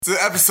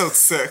It's episode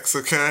 6,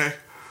 okay?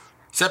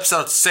 It's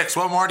episode 6.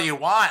 What more do you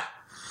want?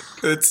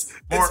 It's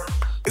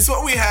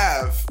what we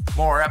have.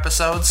 More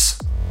episodes?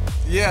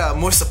 Yeah,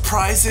 more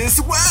surprises.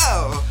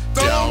 Wow!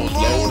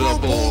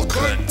 Downloadable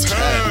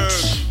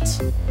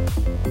content.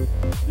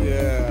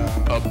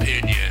 Yeah.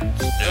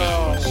 Opinions,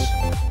 news,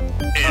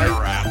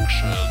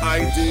 interactions,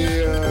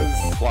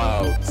 Ideas.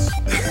 clouds.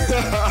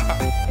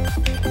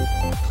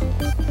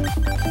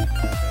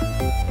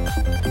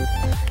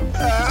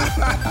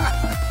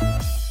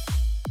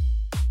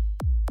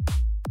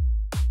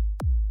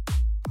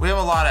 We have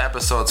a lot of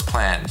episodes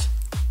planned.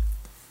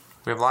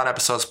 We have a lot of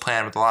episodes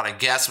planned with a lot of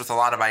guests, with a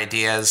lot of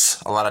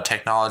ideas, a lot of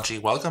technology.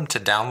 Welcome to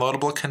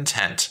Downloadable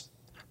Content,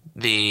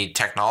 the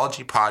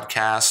technology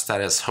podcast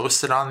that is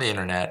hosted on the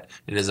internet.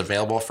 It is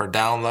available for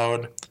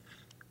download.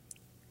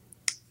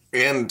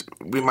 And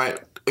we might,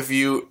 if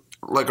you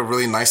are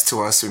really nice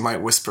to us, we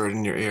might whisper it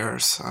in your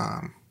ears.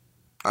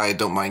 I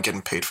don't mind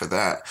getting paid for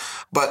that.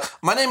 But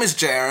my name is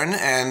Jaren,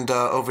 and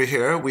over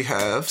here we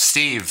have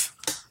Steve.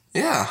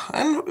 Yeah,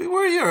 and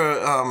we're your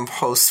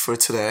hosts for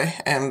today,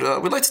 and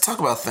we'd like to talk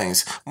about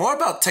things. More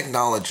about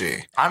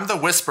technology. I'm the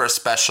whisper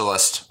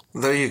specialist.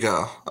 There you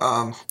go.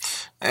 When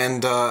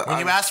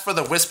you ask for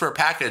the whisper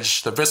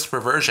package, the whisper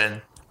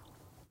version,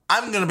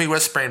 I'm going to be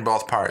whispering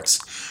both parts.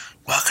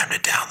 Welcome to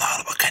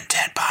Downloadable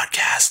Content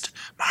Podcast.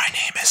 My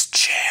name is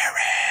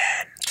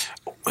Jaren.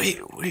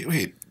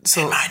 Wait.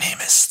 So And my name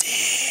is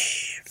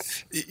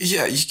Steve.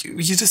 Yeah,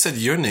 you just said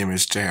your name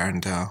is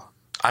Jaren, though.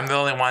 I'm the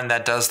only one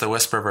that does the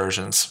whisper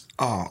versions.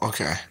 Oh,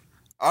 okay.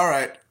 All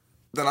right.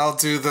 Then I'll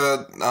do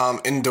the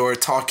indoor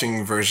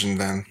talking version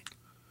then.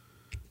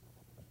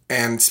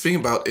 And speaking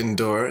about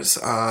indoors,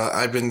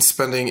 I've been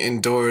spending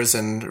indoors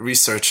and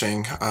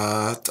researching.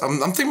 I'm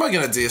thinking about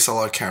getting a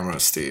DSLR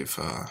camera, Steve.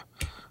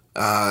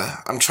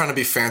 I'm trying to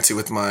be fancy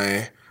with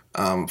my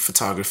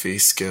photography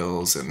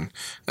skills, and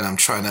I'm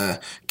trying to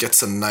get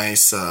some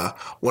nice,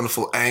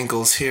 wonderful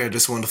angles here in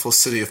this wonderful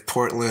city of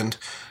Portland.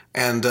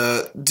 And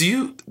do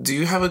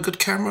you have a good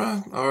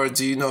camera, or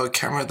do you know a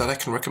camera that I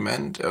can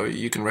recommend, or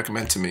you can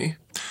recommend to me?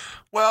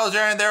 Well,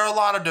 Jaren, there are a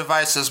lot of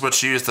devices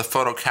which use the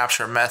photo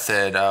capture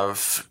method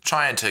of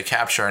trying to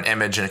capture an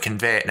image and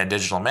convey it in a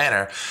digital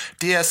manner.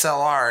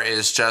 DSLR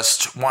is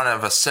just one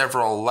of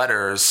several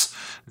letters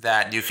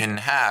that you can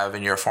have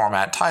in your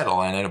format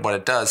title, and what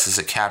it does is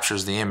it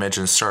captures the image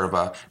in sort of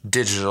a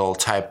digital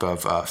type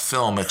of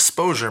film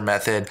exposure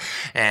method,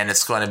 and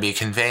it's going to be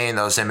conveying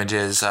those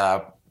images,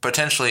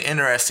 potentially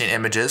interesting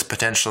images,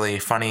 potentially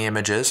funny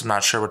images. I'm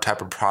not sure what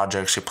type of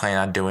projects you plan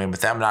on doing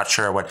with them. I'm not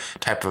sure what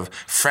type of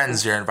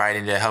friends you're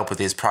inviting to help with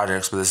these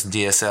projects with this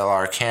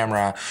DSLR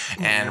camera.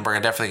 Mm-hmm. And we're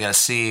definitely going to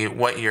see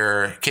what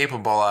you're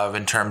capable of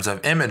in terms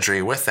of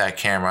imagery with that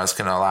camera. It's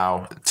going to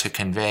allow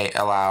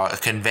a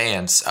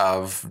conveyance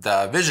of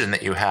the vision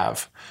that you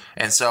have.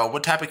 And so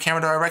what type of camera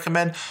do I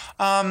recommend?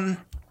 How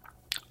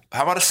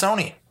about a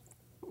Sony?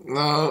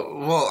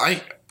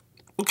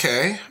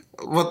 Okay.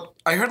 Well,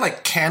 I heard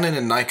Canon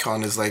and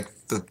Nikon is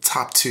the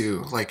top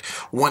two.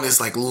 One is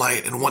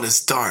light and one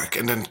is dark,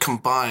 and then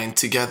combined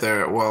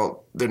together,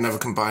 well, they're never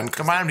combined.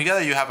 Combine them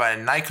together, you have a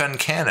Nikon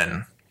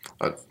Canon.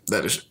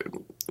 That is,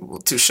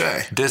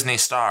 touche. Disney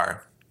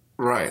Star.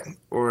 Right.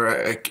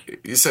 Or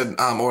you said,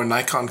 or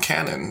Nikon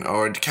Canon,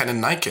 or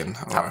Canon Nikon.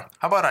 Or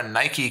how about a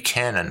Nike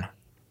Canon?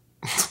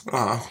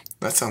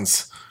 That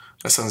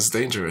sounds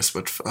dangerous,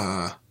 but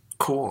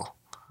cool.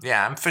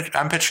 Yeah,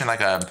 I'm picturing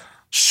a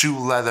shoe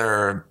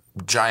leather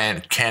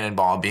giant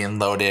cannonball being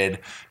loaded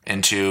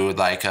into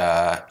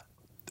a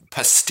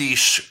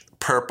pastiche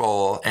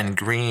purple and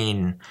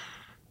green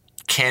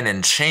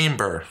cannon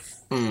chamber.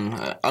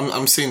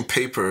 I'm seeing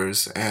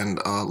papers and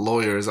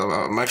lawyers.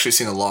 I'm actually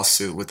seeing a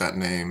lawsuit with that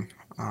name.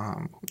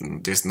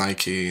 There's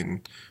Nike,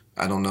 and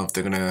I don't know if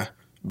they're gonna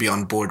be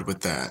on board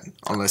with that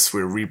unless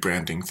we're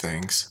rebranding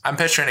things. I'm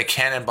picturing a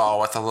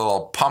cannonball with a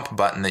little pump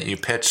button that you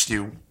press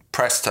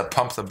to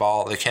pump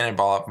the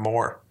cannonball up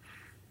more.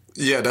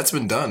 Yeah, that's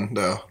been done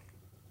though.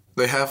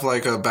 They have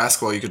a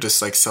basketball you could just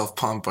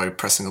self-pump by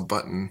pressing a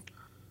button.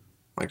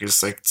 It's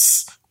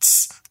tss,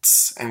 tss,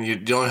 tss, and you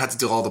don't have to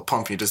do all the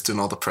pumping, you're just doing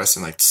all the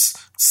pressing tss,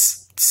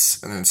 tss,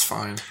 tss, and then it's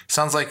fine.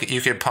 Sounds like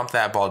you could pump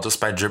that ball just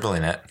by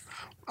dribbling it.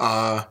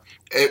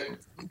 It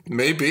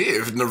may be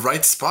if in the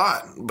right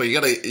spot, but you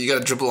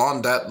gotta dribble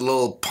on that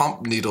little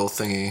pump needle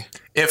thingy.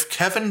 If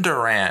Kevin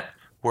Durant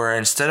were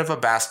instead of a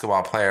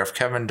basketball player, if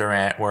Kevin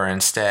Durant were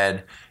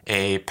instead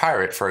a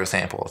pirate, for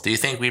example, do you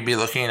think we'd be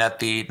looking at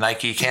the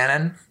Nike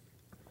Canon?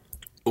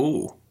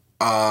 Ooh,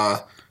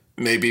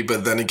 maybe,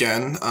 but then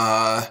again,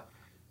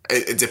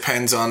 it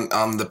depends on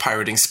the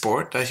pirating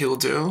sport that he'll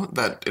do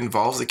that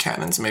involves the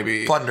cannons.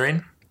 Maybe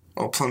plundering.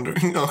 Oh,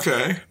 plundering.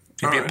 Okay,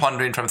 you'd be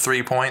plundering from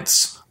 3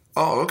 points.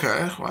 Oh,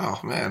 okay.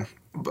 Wow, man.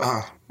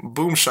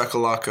 Boom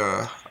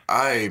shakalaka.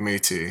 Aye,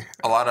 matey.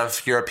 A lot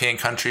of European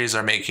countries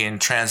are making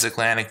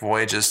transatlantic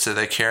voyages to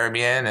the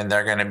Caribbean, and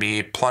they're going to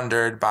be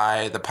plundered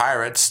by the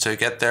pirates to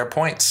get their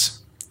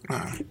points.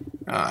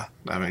 That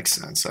makes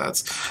sense.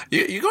 That's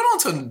you're going on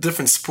to a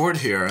different sport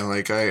here.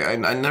 Like I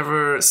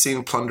never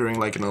seen plundering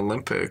like in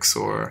Olympics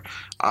or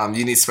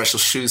you need special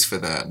shoes for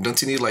that.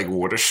 Don't you need like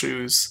water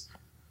shoes?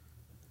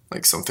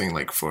 Like something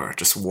like for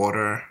just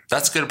water.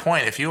 That's a good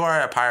point. If you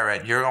are a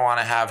pirate, you're going to want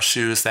to have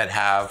shoes that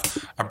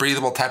have a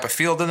breathable type of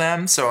feel to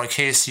them. So in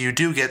case you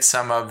do get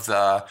some of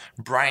the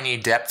briny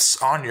depths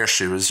on your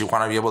shoes, you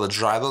want to be able to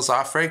dry those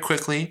off very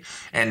quickly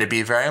and to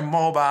be very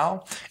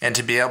mobile and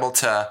to be able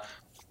to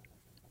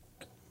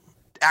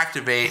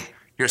activate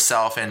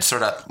yourself and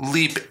sort of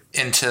leap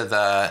into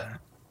the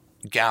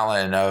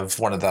gallon of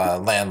one of the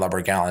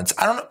landlubber gallons.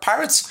 I don't know.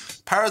 Pirates,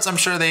 I'm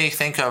sure they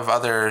think of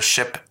other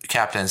ship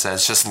captains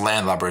as just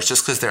landlubbers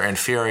just because they're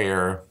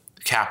inferior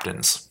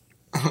captains.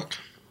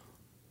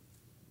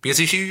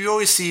 Because you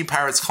always see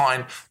pirates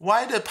calling,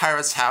 why do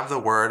pirates have the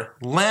word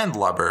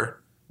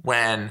landlubber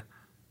when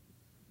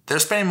they're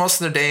spending most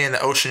of their day in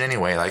the ocean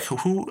anyway? Like,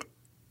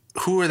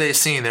 who are they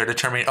seeing? They're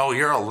determining, oh,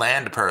 you're a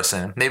land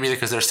person. Maybe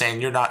because they're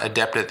saying you're not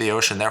adept at the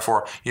ocean,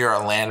 therefore you're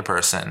a land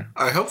person.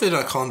 I hope they're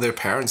not calling their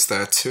parents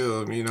that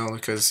too,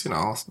 because,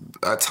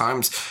 at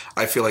times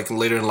I feel like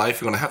later in life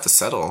you're going to have to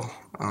settle.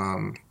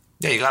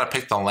 Yeah, you got to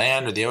pick the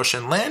land or the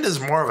ocean. Land is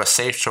more of a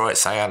safe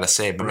choice, I got to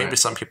say, but Right. maybe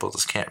some people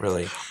just can't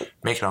really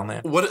make it on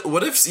land.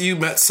 What if you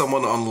met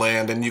someone on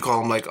land and you call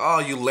them like, oh,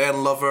 you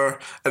land lover,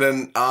 and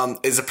then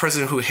is a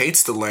person who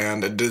hates the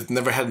land and has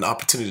never had an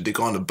opportunity to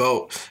go on a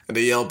boat, and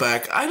they yell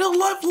back, I don't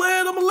love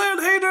land, I'm a land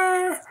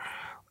hater.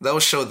 That will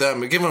show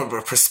them and give them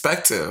a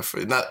perspective.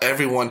 Not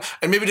everyone,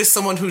 and maybe there's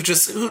someone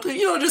just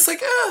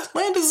like,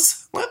 land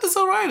is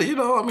all right.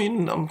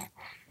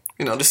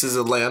 This is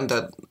a land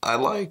that I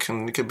like,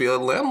 and it could be a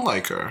land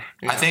liker.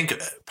 I think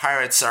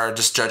pirates are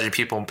just judging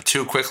people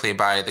too quickly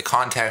by the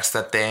context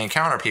that they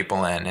encounter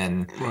people in.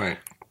 And Right.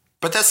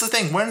 But that's the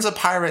thing. When's a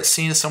pirate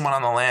seeing someone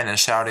on the land and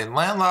shouting,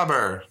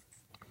 landlubber?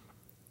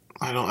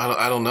 I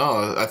don't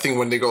know. I think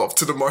when they go up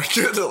to the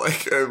market,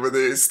 like when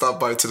they stop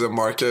by to the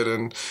market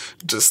and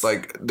just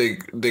like they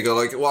go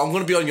like, well, I'm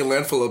gonna be on your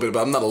land for a little bit,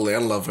 but I'm not a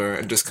land lover,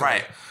 and just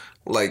Right.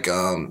 like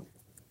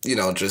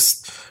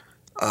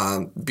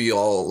be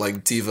all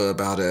like diva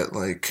about it.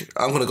 Like,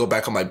 I'm gonna go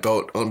back on my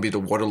boat. I'm gonna be the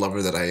water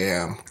lover that I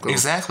am.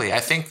 Exactly.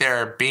 I think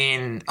they're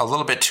being a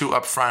little bit too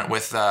upfront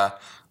with the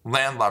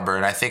landlubber,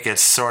 and I think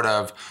it's sort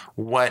of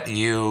what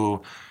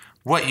you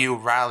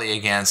rally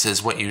against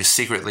is what you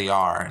secretly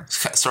are.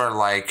 It's sort of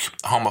like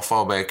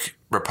homophobic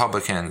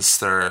Republicans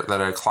that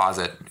are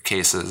closet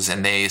cases,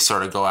 and they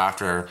sort of go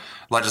after,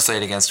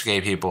 legislate against gay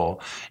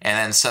people. And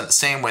then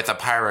same with a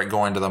pirate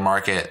going to the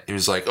market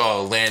who's like,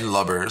 oh,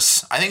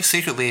 landlubbers. I think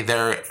secretly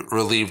they're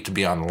relieved to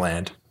be on the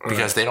land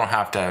because they don't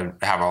have to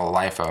have a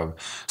life of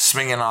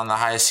swinging on the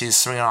high seas,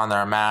 swinging on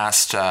their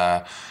mast,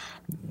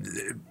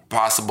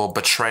 possible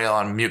betrayal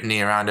and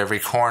mutiny around every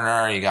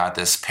corner. You got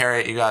this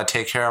parrot you got to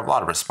take care of, a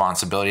lot of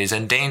responsibilities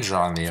and danger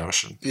on the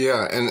ocean.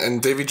 Yeah, and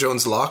Davy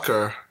Jones'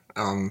 locker.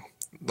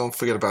 Don't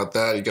forget about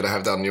that. You gotta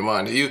have that in your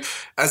mind. You,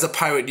 as a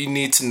pirate, you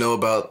need to know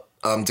about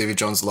Davy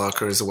Jones'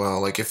 locker as well.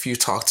 Like, if you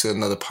talk to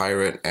another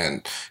pirate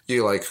and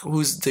you're like,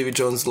 "Who's Davy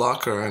Jones'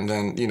 locker?" and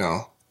then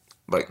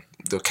like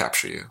they'll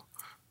capture you.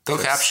 They'll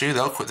capture you.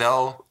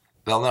 They'll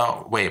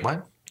know. Wait,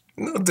 what?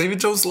 No, Davy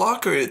Jones'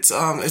 locker. It's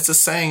a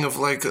saying of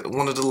like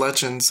one of the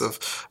legends of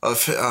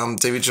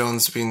Davy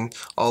Jones being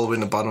all the way in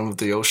the bottom of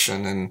the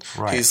ocean, and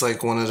he's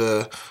like one of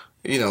the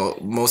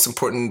most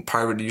important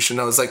pirate you should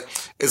know. It's like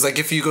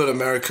if you go to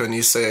America and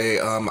you say,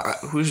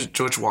 who's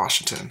George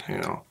Washington?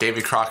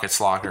 Davy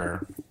Crockett's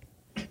locker.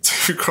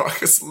 Davy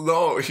Crockett's,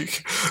 no.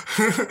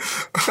 I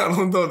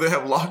don't know. They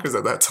have lockers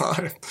at that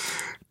time.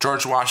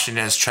 George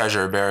Washington's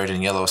treasure buried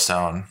in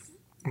Yellowstone.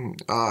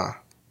 Oh,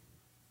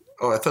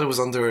 I thought it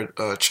was under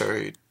a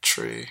cherry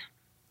tree.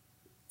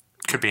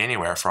 Could be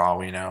anywhere for all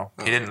we know.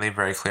 He didn't leave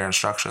very clear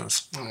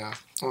instructions. Yeah.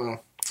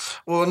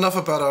 Well, enough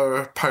about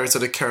our Pirates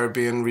of the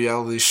Caribbean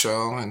reality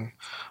show. And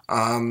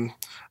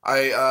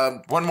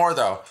one more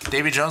though.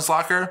 Davy Jones'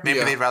 locker. Maybe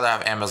they'd rather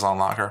have Amazon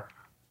locker.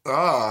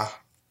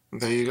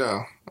 There you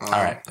go. All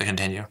right,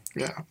 continue.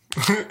 Yeah.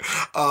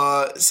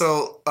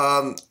 So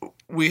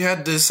we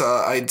had this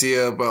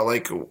idea about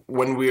like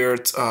when we're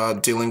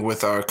dealing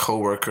with our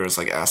coworkers,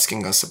 like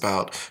asking us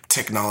about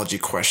technology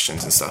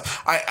questions and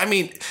stuff. I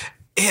mean.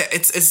 Yeah,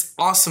 it's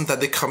awesome that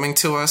they're coming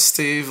to us,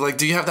 Steve. Like,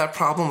 do you have that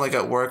problem, like,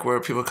 at work where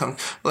people come?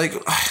 Like,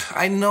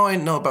 I know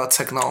about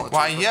technology.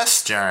 Why,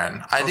 yes,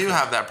 Jaren. I do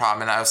have that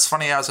problem. And it's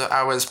funny,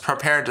 I was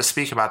prepared to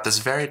speak about this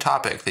very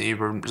topic that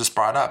you just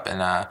brought up.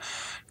 And I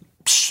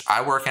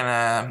work in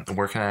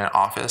an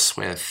office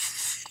with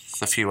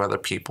a few other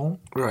people,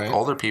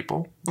 older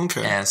people.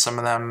 Okay. And some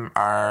of them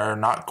are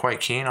not quite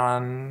keen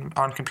on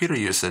computer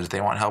usage. They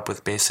want help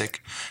with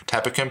basic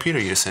type of computer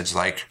usage,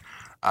 like...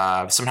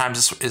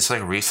 sometimes it's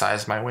like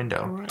resize my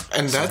window.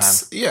 And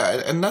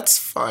that's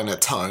fine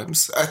at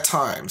times,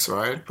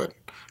 right? But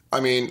I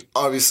mean,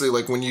 obviously,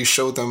 like, when you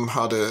show them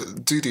how to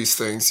do these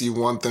things, you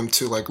want them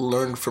to, like,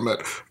 learn from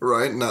it,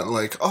 right? Not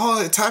like, oh,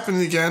 it's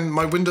happening again.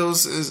 My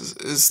Windows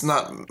is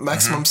not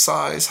maximum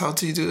size. How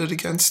do you do it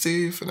again,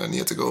 Steve? And then you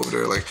have to go over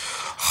there like,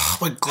 oh,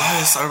 my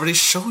glass, I already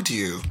showed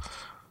you.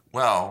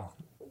 Well,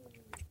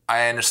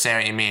 I understand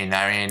what you mean.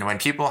 I mean, when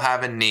people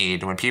have a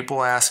need, when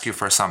people ask you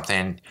for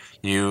something,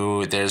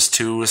 there's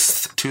two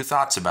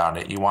thoughts about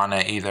it. You want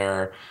to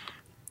either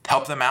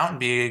help them out and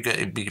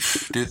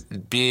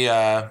be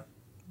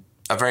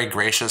a very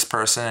gracious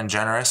person and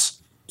generous.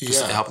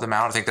 Just to help them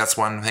out. I think that's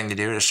one thing to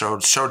do, to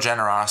show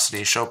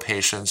generosity, show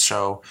patience,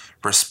 show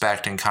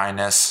respect and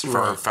kindness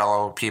for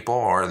fellow people.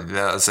 Or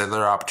there's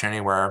another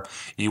opportunity where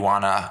you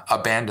want to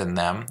abandon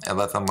them and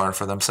let them learn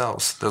for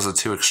themselves. Those are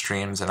two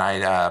extremes, and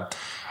I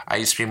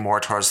used to be more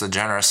towards the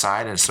generous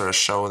side and sort of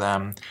show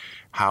them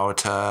how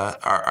to.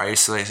 Or I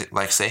used to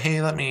like say, hey,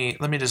 let me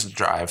just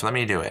drive, let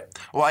me do it.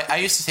 Well, I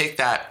used to take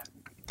that.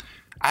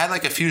 I had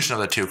like a fusion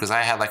of the two, because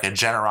I had like a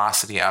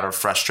generosity out of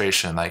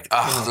frustration, like,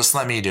 just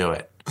let me do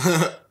it.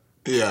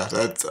 Yeah,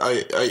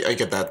 I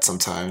get that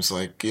sometimes.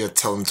 Like, you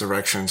tell them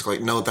directions,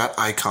 like, no, that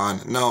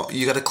icon, no,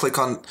 you got to click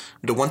on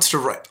the one to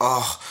the right.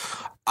 Oh,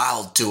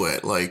 I'll do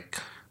it. Like,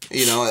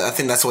 you know, I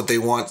think that's what they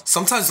want.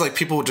 Sometimes, like,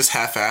 people will just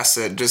half-ass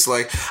it, just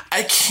like,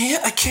 I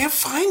can't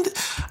find.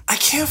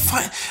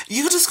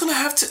 You're just gonna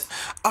have to.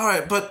 All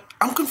right, but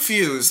I'm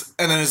confused.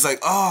 And then it's like,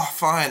 oh,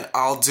 fine,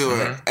 I'll do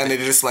it. And they're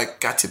just like,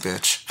 gotcha,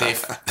 bitch.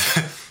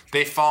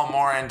 They fall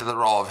more into the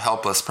role of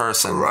helpless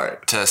person,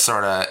 right? To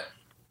sort of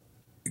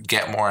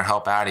get more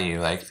help out of you,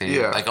 like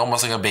like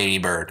almost like a baby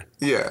bird.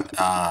 Yeah.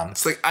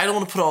 It's like, I don't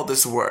want to put all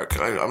this work.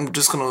 I'm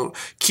just gonna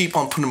keep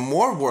on putting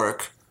more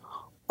work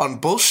on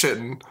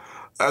bullshitting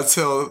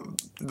until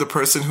the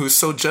person who's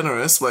so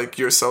generous, like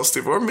yourself,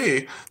 Steve, or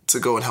me, to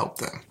go and help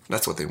them.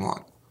 That's what they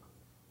want.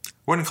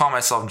 Wouldn't call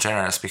myself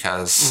generous,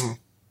 because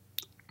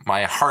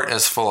my heart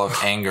is full of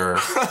anger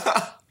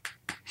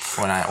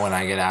when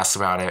I get asked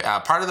about it.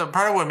 Part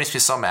of what makes me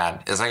so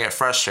mad is I get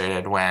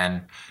frustrated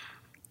when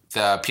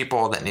the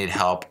people that need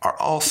help are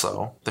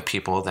also the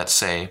people that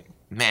say,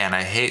 man,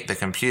 I hate the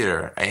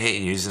computer. I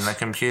hate using the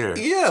computer.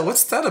 Yeah,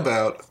 what's that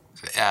about?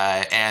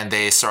 And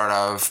they sort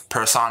of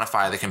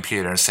personify the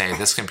computer and say,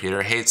 this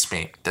computer hates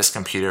me. This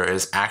computer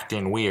is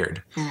acting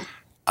weird.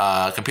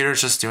 Computer is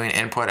just doing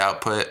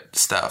input-output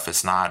stuff.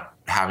 It's not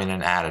having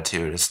an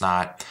attitude. It's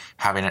not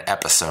having an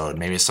episode.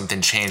 Maybe something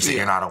changed that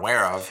you're not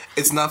aware of.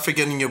 It's not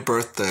forgetting your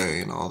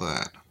birthday and all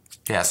that.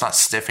 Yeah, it's not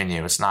stiffing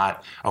you. It's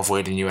not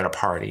avoiding you at a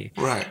party.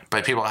 Right.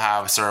 But people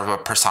have sort of a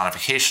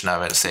personification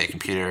of it. Say,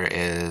 computer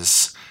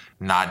is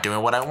not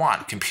doing what I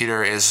want.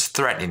 Computer is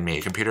threatening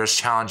me. Computer is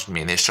challenging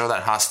me. And they show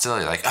that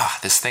hostility, like,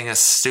 this thing is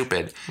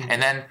stupid.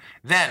 And then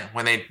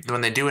when they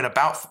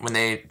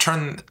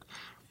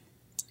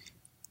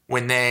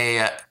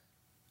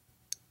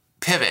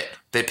pivot,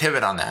 they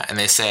pivot on that and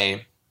they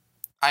say,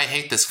 I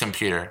hate this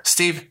computer.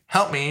 Steve,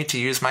 help me to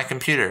use my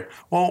computer.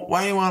 Well,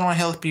 why do you want to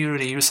help you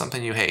to use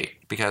something you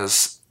hate?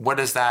 Because what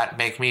does that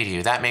make me to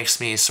you? That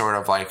makes me sort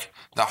of like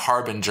the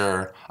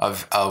harbinger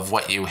of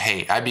what you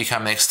hate. I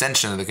become an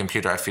extension of the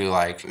computer, I feel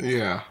like.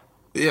 Yeah.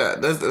 Yeah,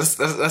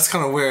 that's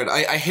kind of weird.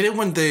 I hate it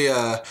when they,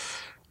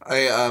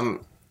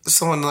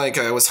 someone, like,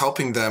 I was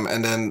helping them,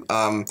 and then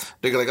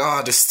they're like,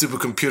 oh, this stupid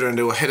computer, and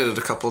they will hit it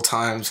a couple of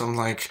times. I'm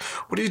like,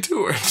 what are you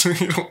doing?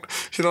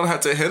 you don't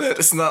have to hit it.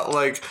 It's not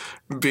like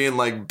being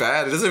like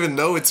bad. It doesn't even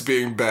know it's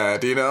being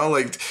bad, you know?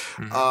 Like,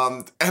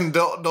 and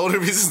the only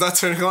reason it's not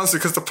turning on is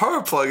because the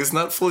power plug is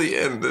not fully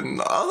in,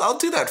 and I'll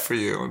do that for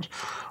you.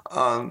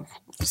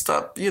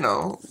 Stop,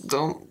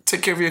 don't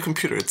take care of your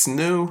computer. It's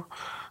new.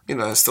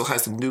 It still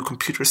has the new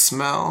computer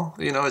smell.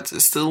 It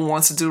still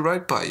wants to do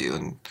right by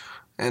you,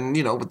 and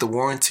with the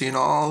warranty and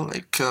all,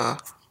 like,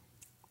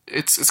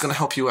 it's gonna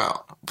help you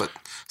out. But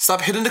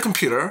stop hitting the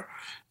computer,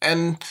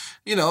 and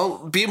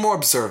be more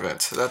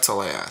observant. That's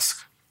all I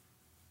ask.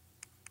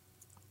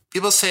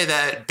 People say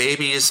that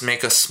babies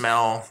make a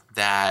smell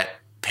that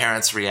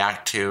parents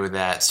react to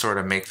that sort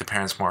of make the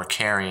parents more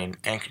caring,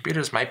 and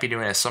computers might be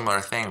doing a similar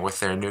thing with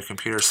their new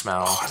computer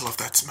smell. Oh, I love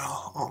that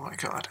smell. Oh my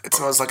god, it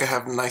smells like I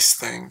have nice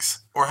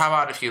things. Or how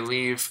about if you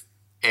leave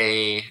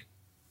a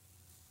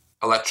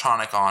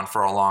electronic on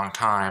for a long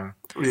time,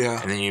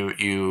 and then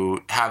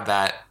you have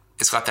that,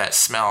 it's got that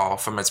smell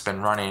from it's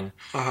been running,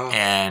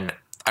 and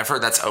I've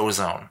heard that's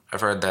ozone. I've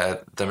heard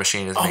that the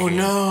machine is making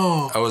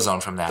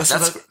ozone from that.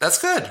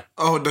 That's good.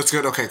 Oh, that's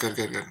good. Okay, good.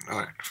 All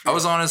right.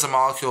 Ozone is a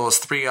molecule, it's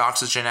 3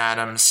 oxygen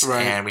atoms,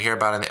 and we hear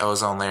about it in the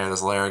ozone layer. There's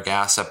a layer of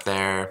gas up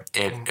there.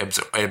 It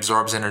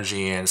absorbs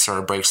energy and sort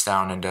of breaks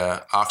down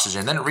into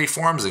oxygen. Then it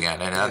reforms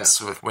again, and that's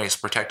what makes a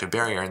protective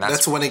barrier. And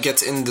that's when it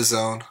gets in the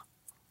zone.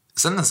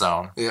 It's in the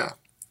zone. Yeah.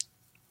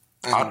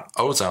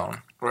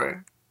 Ozone. Right.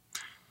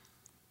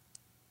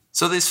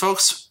 So these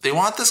folks, they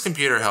want this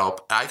computer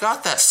help. I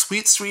got that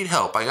sweet, sweet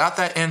help. I got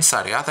that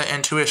insight. I got that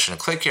intuition.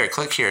 Click here,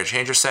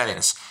 change your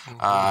settings.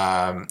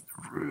 One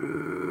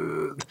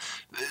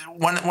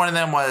of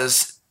them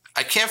was,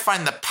 I can't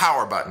find the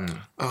power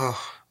button.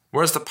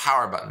 Where's the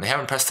power button? They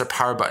haven't pressed their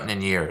power button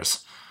in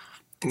years.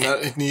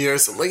 Not in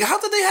years. Like, how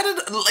did they had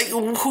it?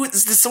 Like,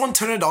 did someone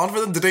turn it on for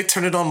them? Did they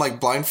turn it on like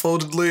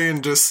blindfoldedly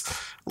and just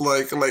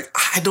like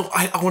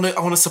I want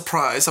to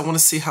surprise. I want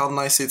to see how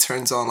nicely it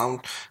turns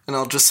on. And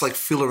I'll just like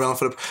feel around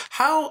for the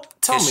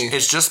Tell me.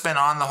 It's just been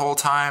on the whole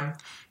time.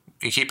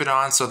 You keep it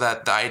on so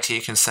that the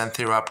IT can send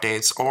through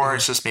updates, or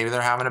it's just maybe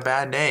they're having a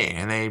bad day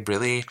and they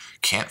really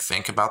can't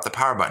think about the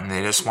power button.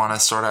 They just want to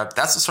sort of.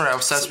 That's what sort of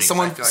upsets me.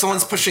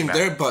 Someone's pushing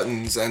their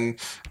buttons and.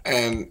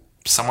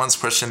 Someone's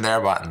pushing their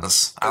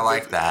buttons. I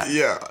like that.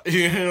 Yeah,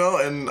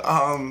 and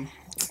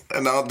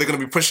now they're gonna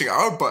be pushing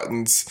our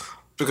buttons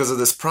because of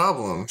this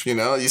problem.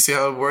 You see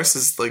how it works?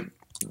 It's like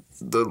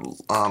the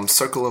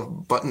circle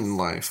of button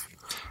life.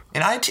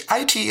 And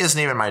IT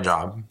isn't even my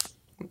job.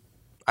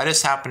 I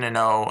just happen to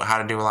know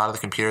how to do a lot of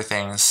the computer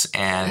things,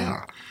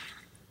 and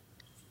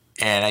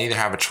I either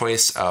have a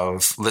choice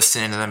of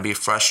listening to them be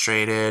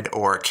frustrated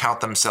or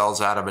count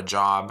themselves out of a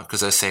job because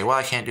they say, "Well,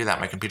 I can't do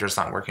that. My computer's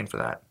not working for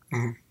that."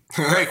 Mm-hmm.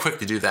 Very quick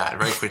to do that.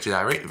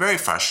 Very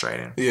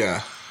frustrating.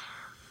 Yeah.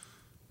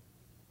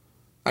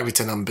 I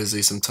pretend I'm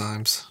busy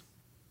sometimes.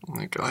 I'm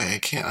like, oh, I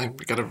can't. I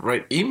gotta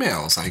write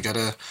emails.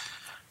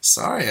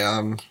 Sorry.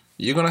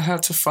 You're gonna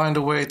have to find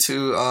a way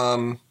to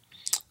I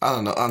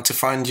don't know, to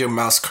find your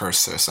mouse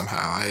cursor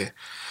somehow.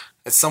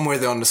 It's somewhere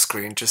there on the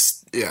screen.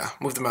 Just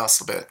move the mouse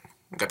a bit.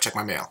 I gotta check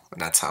my mail, and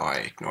that's how I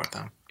ignore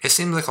them. It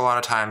seems like a lot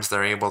of times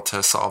they're able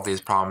to solve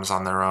these problems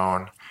on their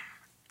own.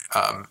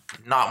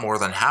 Not more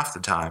than half the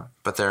time,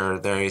 but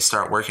they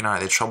start working on it.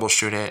 They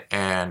troubleshoot it,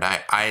 and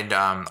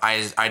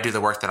I do the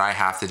work that I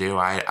have to do.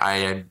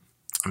 I'm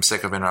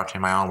sick of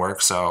interrupting my own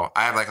work, so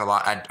I have like a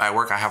lot. I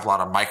have a lot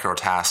of micro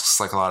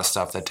tasks, like a lot of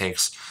stuff that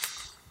takes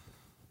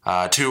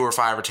 2 or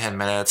 5 or 10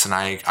 minutes, and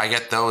I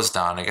get those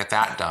done. I get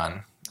that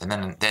done, and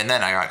then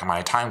I got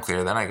my time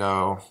clear. Then I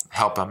go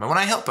help them, and when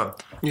I help them,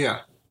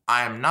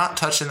 I am not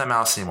touching the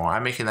mouse anymore.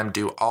 I'm making them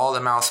do all the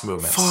mouse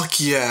movements. Fuck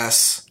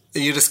yes.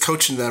 You're just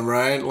coaching them,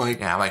 right?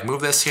 Like move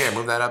this here,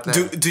 move that up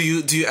there. Do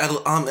you add,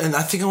 and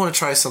I think I want to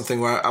try something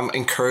where I'm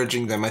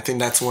encouraging them. I think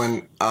that's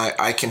when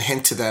I can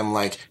hint to them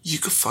like, you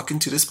could fucking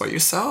do this by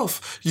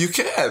yourself. You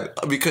can,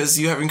 because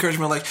you have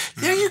encouragement. Like,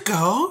 there you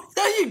go.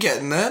 Now you're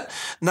getting it.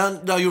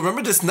 Now you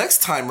remember this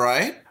next time,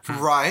 right?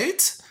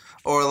 Right?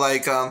 Or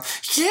like, look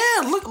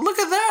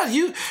at that.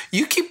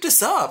 You keep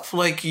this up.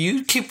 Like,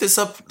 you keep this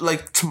up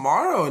like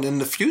tomorrow and in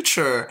the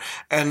future.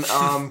 And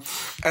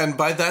and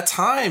by that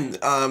time,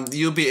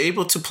 you'll be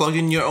able to plug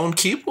in your own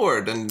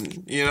keyboard,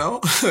 and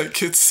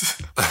like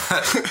it's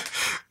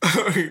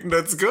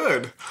that's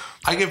good.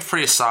 I give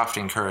pretty soft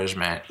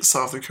encouragement.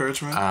 Soft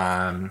encouragement.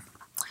 I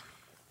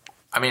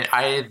mean,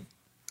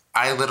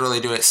 I literally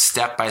do it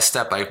step by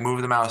step, like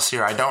move the mouse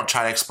here. I don't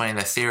try to explain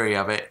the theory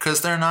of it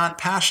because they're not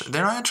passionate.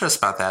 They're not interested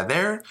about that.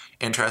 They're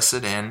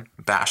interested in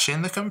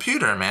bashing the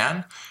computer,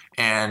 man.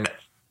 And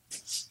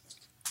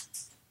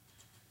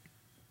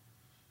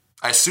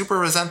I super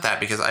resent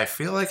that because I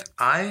feel like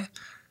I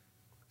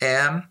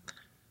am...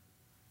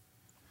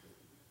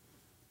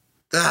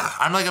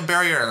 I'm like a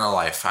barrier in their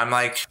life. I'm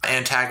like an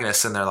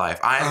antagonist in their life.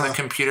 I'm the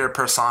computer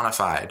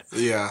personified.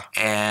 Yeah.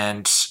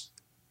 And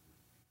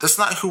that's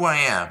not who I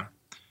am.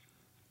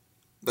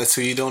 That's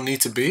who you don't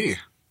need to be.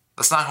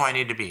 That's not who I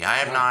need to be. I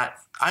am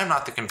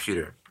not the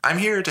computer. I'm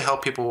here to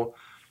help people.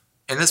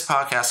 In this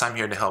podcast, I'm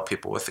here to help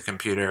people with the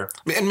computer.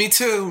 And me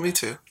too.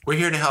 We're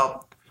here to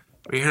help.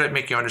 We're here to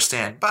make you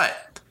understand.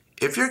 But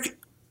if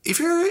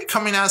you're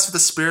coming at us with a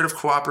spirit of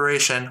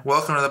cooperation,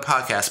 welcome to the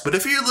podcast. But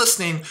if you're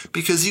listening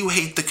because you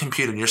hate the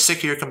computer and you're sick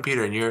of your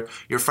computer and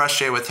you're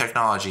frustrated with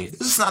technology,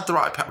 this is not the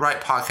right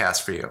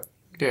podcast for you.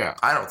 Yeah.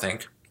 I don't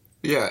think.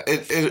 Yeah,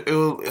 it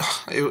will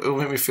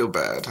make me feel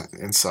bad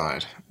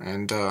inside,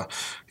 and I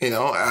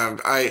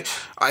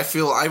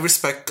feel I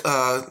respect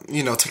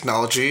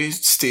technology.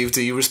 Steve,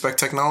 do you respect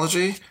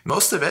technology?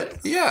 Most of it.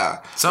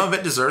 Yeah. Some of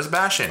it deserves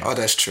bashing. Oh,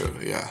 that's true.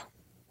 Yeah,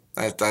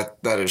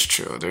 that is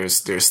true.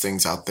 There's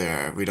things out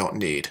there we don't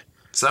need.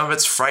 Some of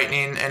it's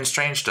frightening and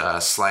strange to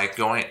us, like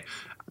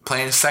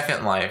playing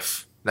Second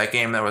Life. That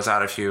game that was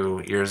out a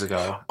few years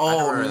ago.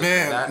 Oh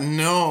man,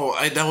 no!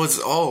 I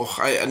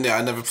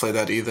never played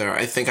that either.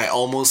 I think I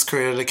almost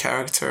created a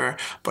character,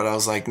 but I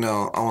was like,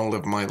 no, I want to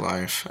live my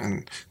life,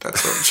 and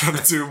that's what I'm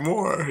trying to do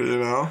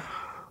more.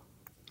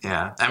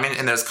 Yeah, I mean,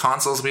 and there's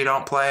consoles we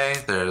don't play.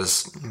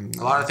 There's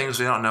a lot of things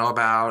we don't know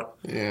about.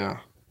 Yeah.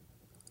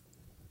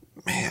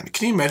 Man,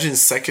 can you imagine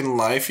Second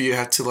Life? You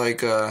had to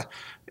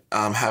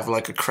have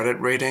like a credit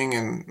rating,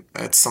 and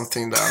that's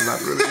something that I'm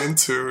not really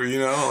into,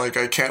 like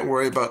I can't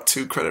worry about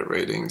 2 credit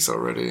ratings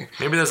already.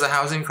 Maybe there's a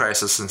housing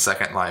crisis in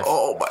Second Life.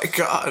 Oh my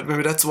god,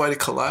 maybe that's why they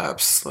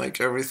collapse,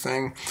 like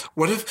everything.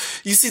 What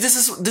if, you see,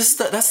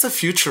 that's the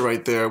future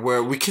right there,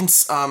 where we can,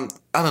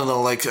 I don't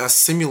know, like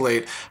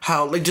simulate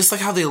how, like, just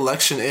like how the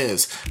election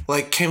is.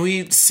 Like, can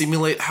we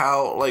simulate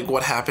how, like,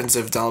 what happens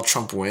if Donald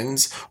Trump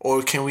wins?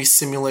 Or can we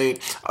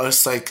simulate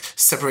us, like,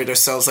 separate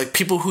ourselves? Like,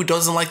 people who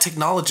doesn't like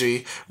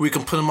technology, we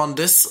can put them on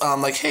this,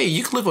 like, hey,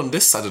 you can live on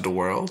this side of the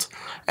world.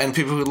 And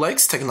people who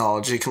likes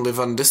technology can live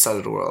on this side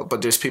of the world.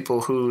 But there's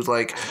people who,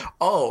 like,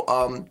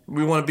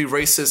 we want to be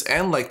racist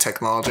and like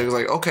technology. It's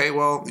like, okay,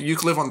 well, you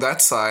can live on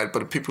that side,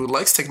 but people who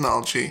likes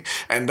technology,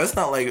 and that's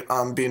not like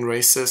being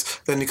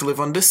racist, then you can live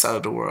on this side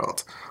of the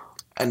world.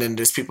 And then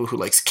there's people who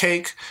likes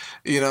cake,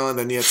 you know, and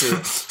then you have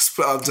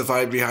to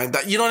divide behind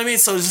that. You know what I mean?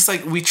 So it's just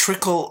like we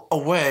trickle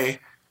away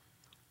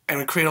and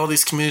we create all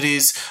these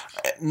communities,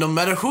 no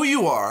matter who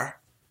you are.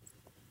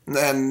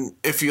 And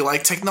if you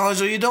like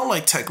technology or you don't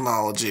like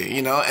technology,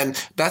 you know,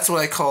 and that's what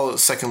I call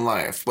Second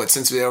Life. But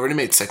since we already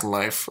made Second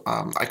Life,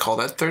 I call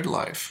that Third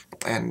Life.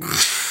 And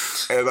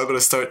I'm going to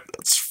start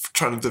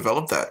trying to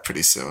develop that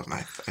pretty soon,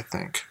 I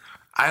think.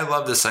 I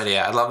love this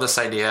idea. I love this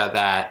idea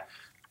that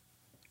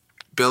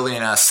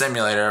building a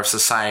simulator of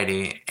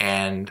society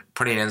and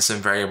putting in some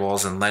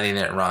variables and letting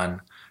it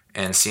run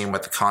and seeing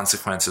what the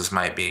consequences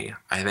might be.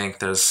 I think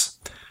there's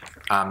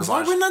why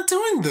are we not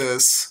doing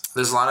this?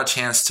 There's a lot of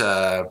chance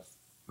to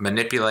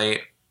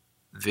manipulate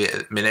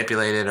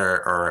it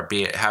or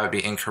have it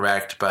be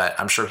incorrect, but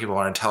I'm sure people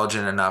are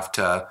intelligent enough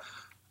to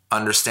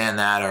understand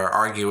that or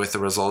argue with the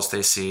results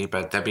they see.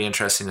 But that'd be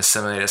interesting to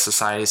simulate a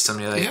society,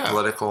 simulate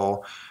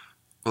political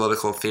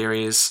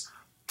theories.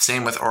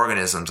 Same with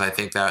organisms. I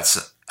think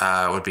that's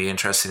would be an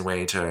interesting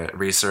way to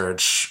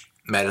research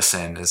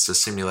medicine, is to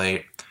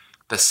simulate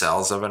the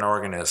cells of an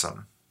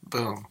organism.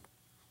 Boom.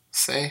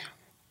 See?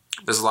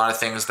 There's a lot of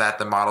things that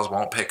the models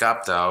won't pick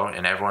up, though,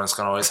 and everyone's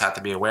going to always have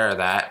to be aware of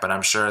that. But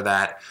I'm sure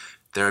that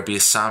there would be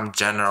some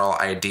general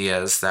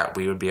ideas that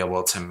we would be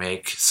able to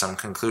make some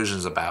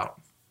conclusions about.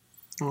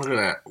 Look at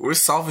that. We're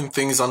solving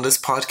things on this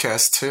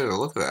podcast, too.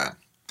 Look at that.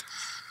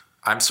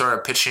 I'm sort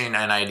of pitching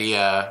an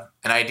idea of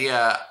an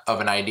idea of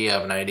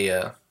an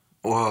idea.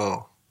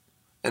 Whoa.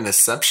 An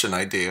inception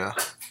idea.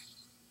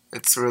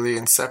 It's really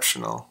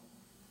inceptional.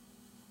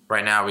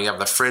 Right now, we have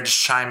the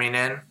fridge chiming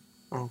in.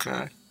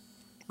 Okay.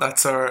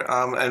 That's our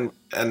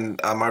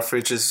our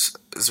fridge is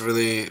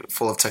really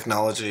full of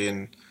technology,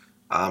 and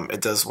it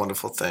does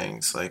wonderful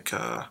things. Like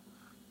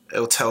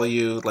it'll tell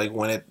you like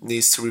when it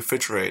needs to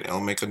refrigerate.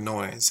 It'll make a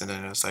noise, and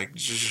then it's like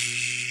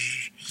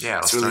yeah,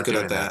 it's really good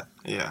at that.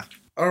 Yeah.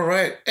 All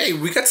right. Hey,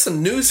 we got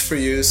some news for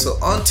you. So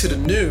on to the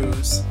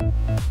news.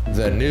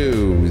 The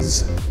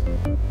news.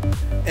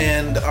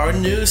 And our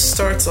news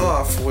starts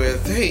off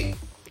with, hey,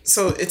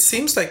 so it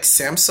seems like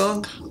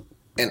Samsung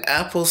and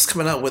Apple's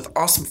coming out with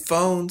awesome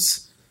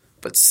phones.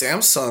 But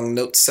Samsung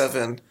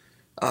Note7,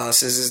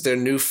 since it's their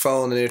new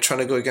phone and they're trying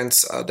to go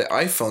against the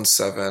iPhone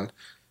 7,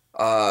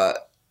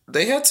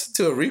 they had to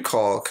do a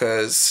recall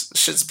because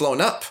shit's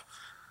blown up.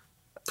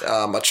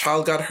 A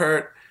child got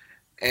hurt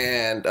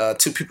and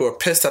 2 people were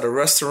pissed at a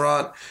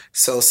restaurant.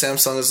 So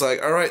Samsung is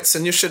like, all right,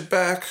 send your shit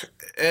back.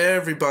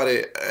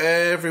 Everybody,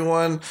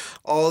 everyone,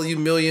 all you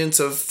millions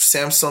of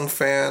Samsung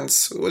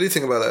fans. What do you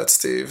think about that,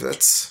 Steve?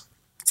 That's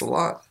a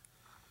lot.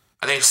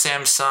 I think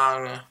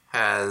Samsung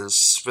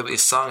has really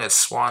sung its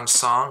swan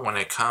song when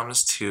it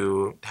comes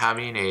to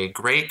having a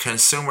great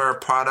consumer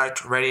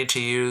product ready to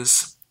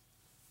use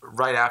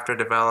right after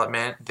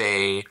development.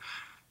 They're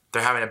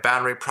having a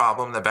battery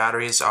problem.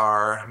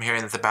 I'm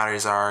hearing that the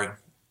batteries are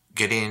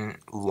getting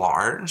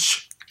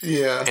large.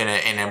 Yeah.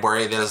 In a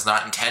way that is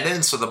not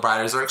intended, so the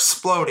batteries are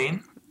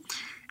exploding.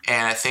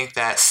 And I think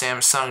that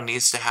Samsung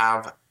needs to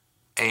have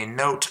a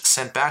note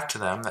sent back to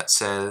them that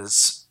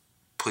says,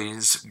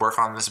 please work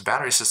on this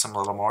battery system a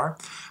little more.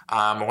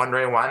 I'm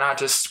wondering why not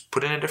just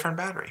put in a different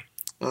battery?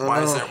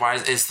 Why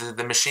is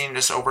the machine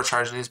just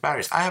overcharging these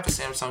batteries? I have a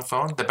Samsung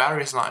phone. The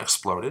battery is not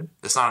exploded.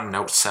 It's not a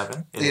Note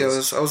 7.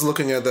 I was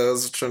looking at that. I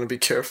was trying to be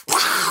careful.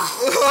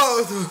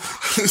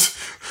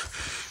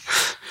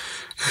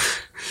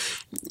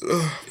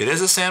 It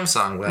is a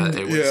Samsung, but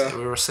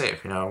we were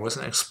safe. You know, it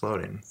wasn't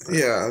exploding.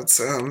 Yeah, it's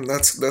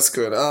that's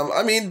good.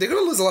 I mean, they're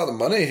gonna lose a lot of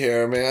money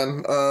here,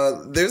 man.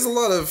 There's a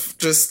lot of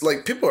just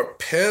like people are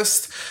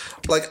pissed.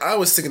 Like I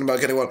was thinking about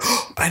getting one.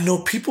 I know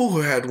people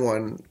who had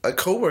one. A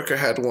coworker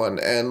had one,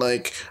 and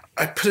like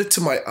I put it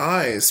to my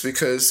eyes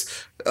because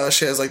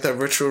she has like that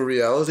virtual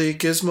reality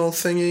gizmo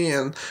thingy,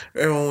 and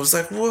everyone was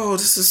like, "Whoa,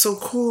 this is so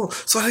cool!"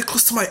 So I had it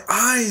close to my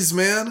eyes,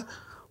 man.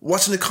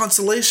 Watching the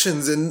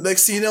constellations, and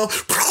next thing you know,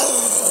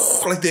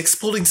 like the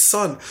exploding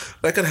sun.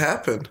 That could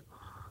happen.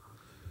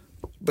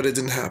 But it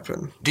didn't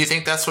happen. Do you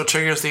think that's what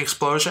triggers the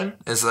explosion?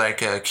 Is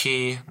like a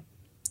key...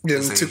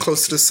 Getting too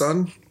close to the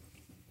sun?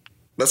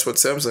 That's what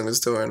Samsung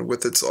is doing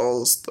with its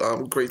all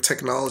great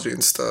technology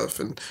and stuff.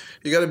 And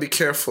you got to be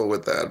careful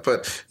with that.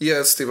 But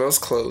yeah, Steve, I was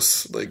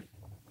close. Like,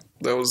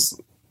 that was...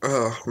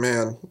 Oh,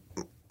 man.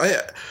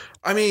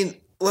 I mean,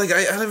 like,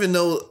 I don't even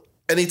know...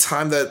 Any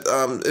time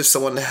that if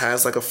someone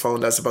has like a phone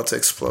that's about to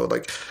explode,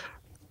 like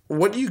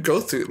what do you go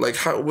through? Like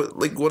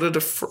what are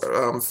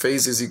the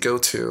phases you go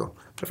to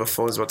if a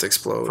phone is about to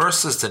explode?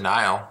 First is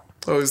denial.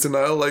 Always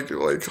denial, like,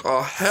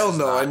 oh hell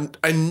no!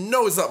 I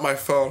know it's not my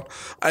phone.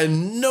 I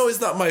know it's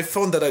not my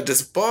phone that I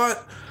just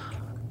bought.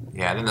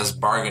 Yeah, and then there's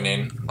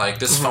bargaining. Like,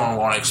 this phone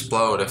won't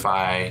explode if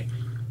I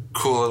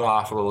cool it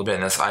off a little bit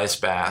in this ice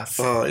bath.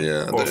 Oh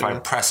yeah. Or if I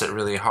press it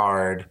really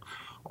hard.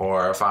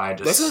 Or if I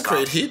just... That doesn't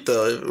create heat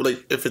though.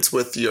 Like if it's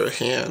with your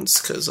hands,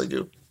 because like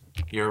you.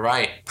 You're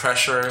right.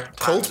 Pressure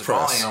Cold times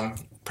press. volume.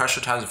 Pressure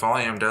times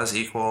volume does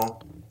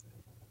equal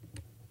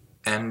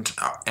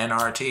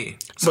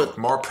NRT. So But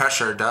more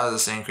pressure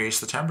does increase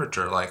the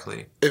temperature,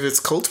 likely. if it's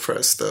cold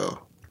press though.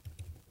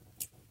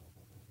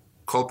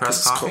 Cold pressed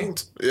It's coffee?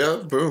 cold. Yeah,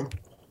 boom.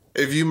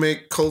 If you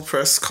make cold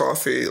pressed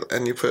coffee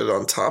and you put it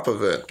on top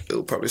of it,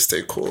 it'll probably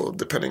stay cool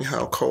depending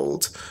how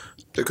cold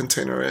the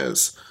container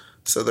is.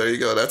 So there you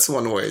go. That's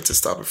one way to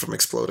stop it from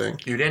exploding.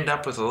 You'd end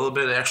up with a little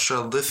bit of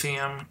extra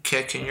lithium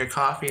kick in your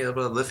coffee, a little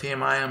bit of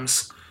lithium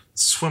ions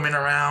swimming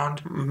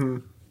around.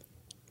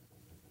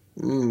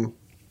 I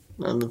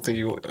don't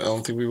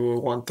think we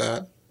would want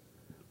that.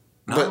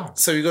 No. But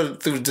so you go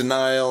through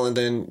denial, and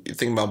then you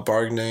think about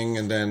bargaining,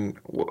 and then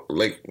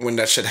like when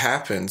that shit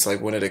happens, like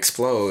when it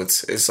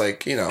explodes, it's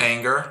like, you know,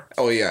 Anger.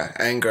 oh yeah,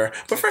 anger.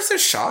 But first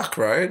there's shock,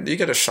 right? You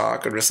get a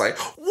shock, and it's like,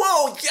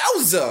 whoa,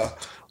 yowza,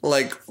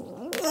 like,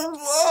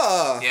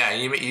 Yeah,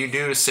 you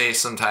do say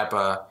some type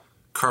of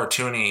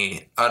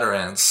cartoony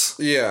utterance.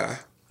 yeah.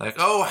 Like,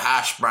 oh,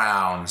 hash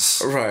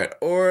browns. Right.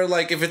 Or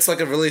like if it's like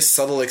a really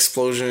subtle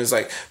explosion, it's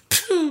like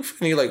poof,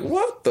 and you're like,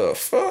 what the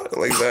fuck?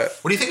 Like that.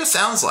 What do you think it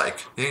sounds like?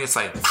 You think it's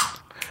like...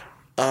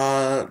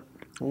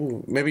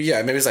 Maybe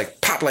it's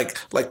like pop,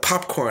 like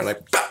popcorn,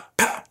 like pop,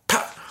 pop,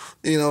 pop.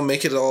 You know,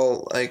 make it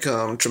all like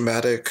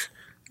dramatic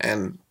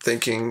and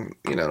thinking,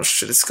 you know,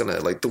 shit, it's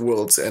gonna, like, the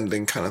world's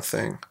ending kind of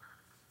thing.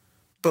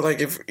 But like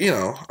if, you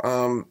know,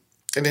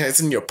 and it's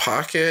in your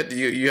pocket,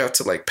 you have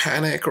to like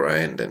panic, right?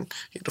 And then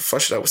you have to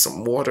flush it out with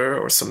some water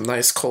or some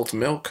nice cold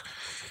milk.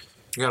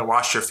 You gotta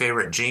wash your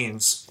favorite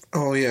jeans.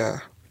 Oh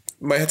yeah.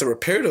 Might have to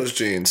repair those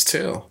jeans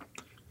too.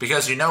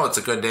 Because you know it's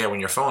a good day when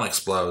your phone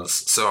explodes.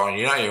 So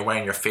you know you're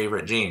wearing your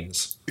favorite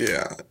jeans.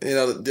 Yeah. You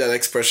know, that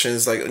expression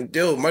is like,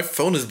 yo, my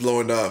phone is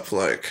blowing up.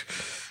 Like,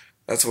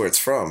 that's where it's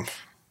from.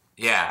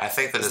 Yeah, I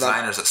think the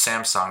designers at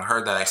Samsung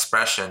heard that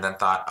expression and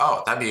thought,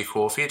 oh, that'd be a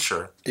cool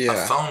feature. Yeah.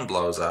 A phone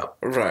blows up.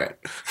 Right.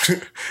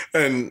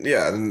 And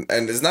yeah, and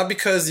it's not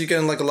because you're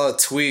getting like a lot of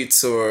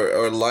tweets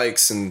or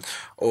likes and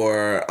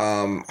or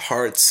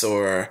hearts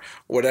or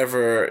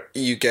whatever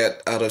you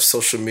get out of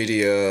social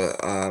media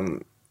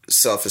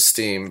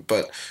self-esteem,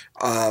 but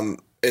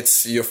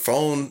it's your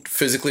phone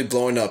physically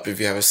blowing up if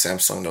you have a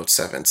Samsung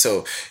Note7.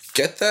 So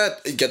get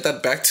that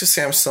back to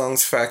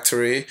Samsung's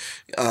factory,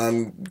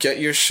 get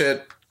your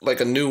shit like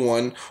a new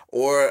one,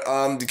 or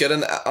get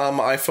an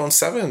iPhone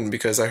 7,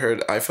 because I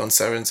heard iPhone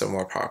 7s are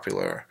more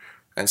popular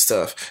and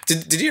stuff.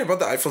 Did you hear about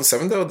the iPhone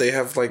 7 though? They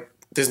have like,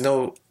 there's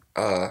no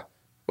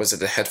was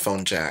it a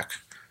headphone jack?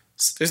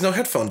 There's no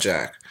headphone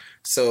jack.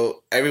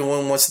 So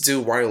everyone wants to do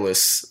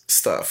wireless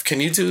stuff. Can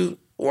you do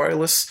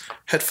wireless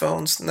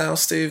headphones now,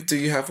 Steve? Do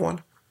you have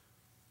one?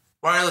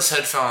 Wireless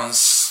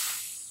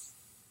headphones.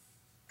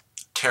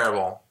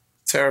 Terrible.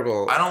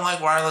 Terrible. I don't like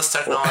wireless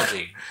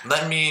technology.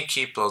 Let me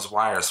keep those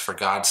wires, for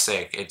God's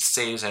sake. It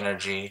saves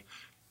energy.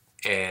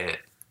 It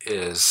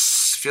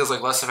feels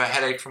like less of a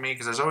headache for me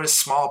because there's always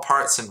small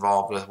parts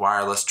involved with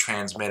wireless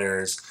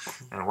transmitters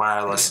and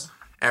wireless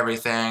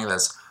everything.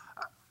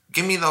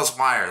 Give me those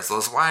wires.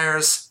 Those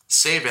wires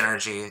save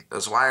energy.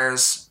 Those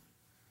wireless.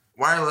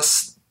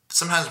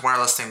 Sometimes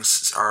wireless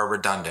things are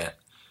redundant.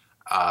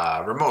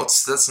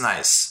 Remotes, that's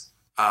nice.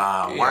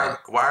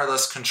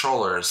 Wireless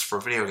controllers for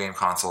video game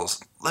consoles.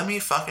 Let me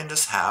fucking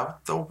just have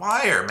the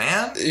wire,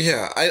 man.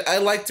 Yeah, I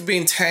like to be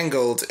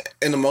entangled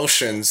in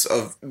emotions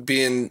of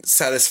being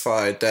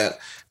satisfied that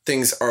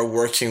things are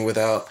working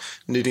without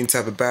needing to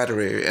have a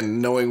battery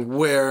and knowing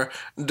where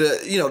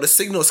the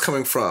signal is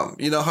coming from.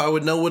 You know how I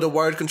would know with a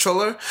wired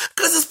controller?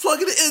 Because it's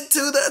plugging it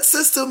into that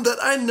system that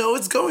I know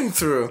it's going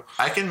through.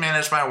 I can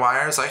manage my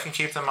wires. I can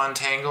keep them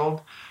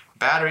untangled.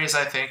 Batteries,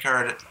 I think,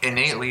 are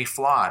innately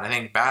flawed. I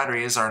think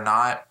batteries are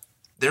not...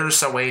 They're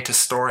just a way to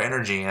store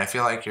energy, and I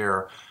feel like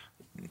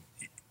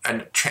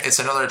it's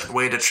another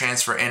way to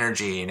transfer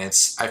energy, and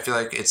I feel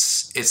like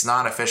it's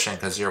not efficient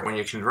because when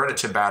you convert it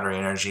to battery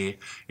energy,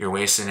 you're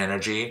wasting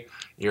energy.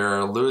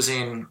 You're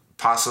losing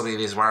possibly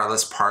these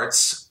wireless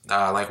parts,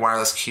 like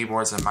wireless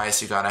keyboards and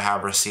mice. You got to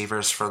have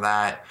receivers for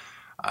that.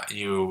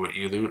 You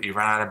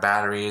run out of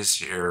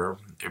batteries. You're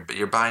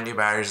buying new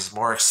batteries. It's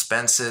more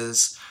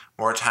expenses.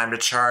 More time to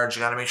charge.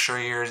 You got to make sure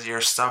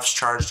your stuff's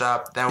charged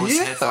up.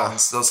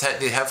 Headphones.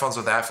 The headphones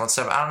with the iPhone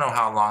 7. I don't know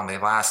how long they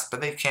last,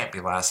 but they can't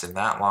be lasting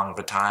that long of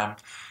a time.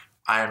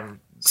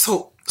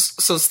 So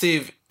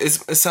Steve, it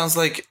sounds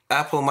like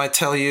Apple might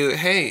tell you,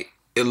 hey,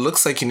 it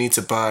looks like you need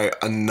to buy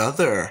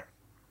another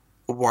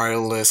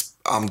wireless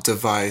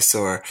device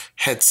or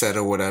headset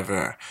or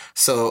whatever.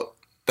 So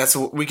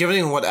we're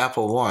giving what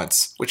Apple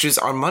wants, which is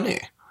our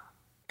money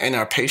and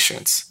our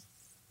patience.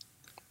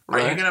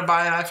 Right? Are you going to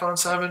buy an iPhone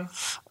 7?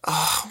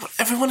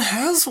 Everyone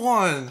has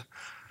one.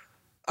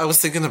 I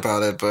was thinking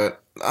about it,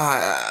 but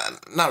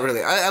Not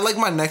really. I like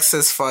my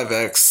Nexus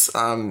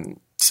 5X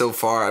so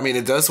far. I mean,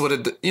 it does what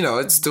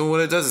it's doing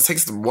what it does. It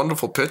takes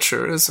wonderful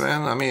pictures,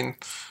 man. I mean,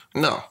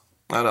 no.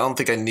 I don't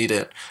think I need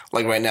it.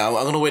 Like right now,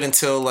 I'm gonna wait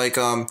until like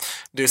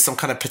there's some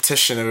kind of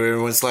petition and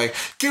everyone's like,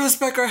 "Give us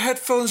back our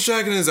headphones,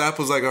 Jack." And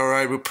Apple's like, "All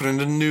right, we're putting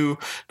the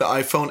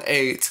iPhone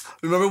 8."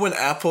 Remember when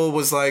Apple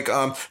was like,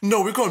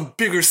 "No, we're going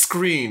bigger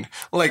screen.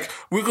 Like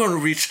we're gonna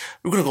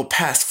go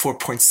past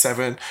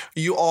 4.7.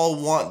 You all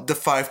want the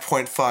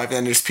 5.5."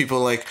 And there's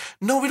people like,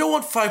 "No, we don't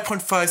want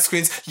 5.5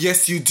 screens."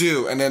 "Yes, you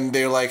do." And then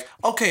they're like,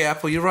 "Okay,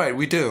 Apple, you're right,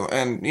 we do."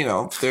 And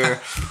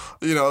they're,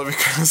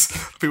 because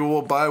people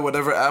will buy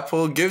whatever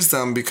Apple gives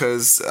them.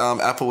 Because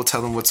Apple will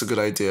tell them what's a good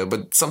idea.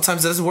 But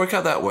sometimes it doesn't work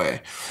out that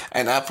way.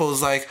 And Apple's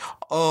like,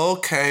 "Oh,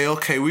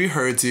 okay, we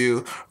heard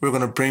you. We're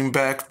going to bring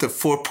back the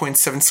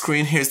 4.7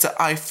 screen. Here's the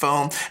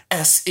iPhone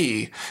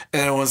SE.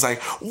 And everyone's like,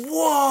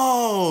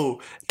 "Whoa,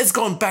 it's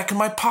going back in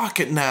my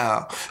pocket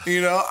now.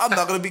 I'm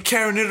not going to be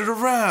carrying it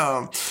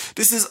around.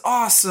 This is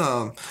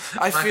awesome."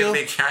 I'm not going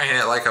to be carrying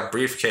it like a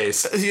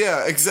briefcase.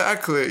 Yeah,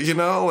 exactly.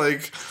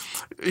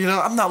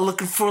 I'm not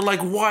looking for like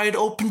wide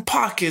open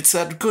pockets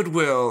at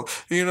Goodwill.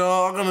 I'm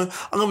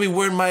gonna be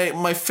wearing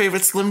my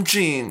favorite slim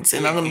jeans,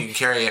 and you can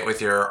carry it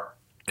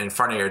in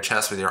front of your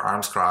chest with your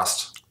arms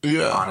crossed.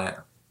 On it.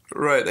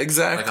 Right,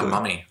 exactly. Like a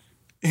mummy.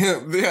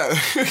 Yeah.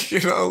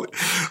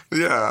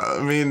 Yeah.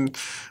 I mean,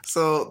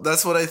 so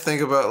that's what I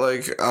think about,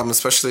 like,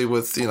 especially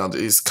with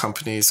these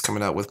companies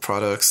coming out with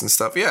products and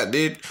stuff. Yeah,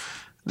 they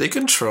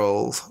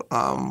control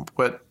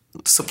what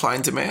supply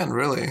and demand,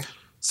 really.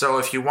 So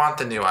if you want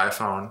the new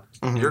iPhone,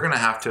 you're going to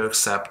have to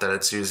accept that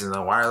it's using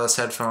the wireless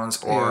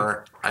headphones,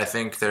 or I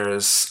think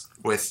there's,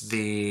 with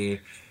the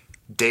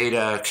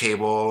data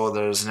cable,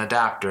 there's an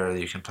adapter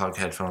that you can plug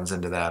headphones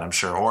into that, I'm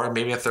sure. Or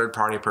maybe a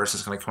third-party person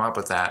is going to come up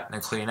with that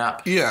and clean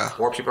up. Yeah.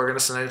 Or people are going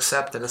to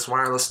accept that it's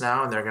wireless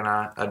now, and they're going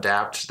to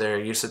adapt their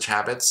usage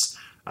habits.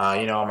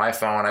 On my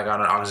phone, I got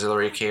an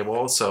auxiliary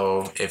cable,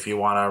 so if you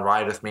want to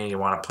ride with me, you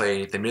want to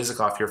play the music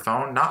off your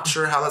phone, not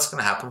sure how that's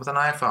going to happen with an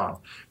iPhone.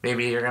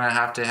 Maybe you're going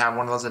to have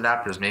one of those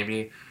adapters.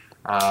 Maybe,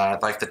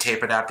 like the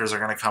tape adapters are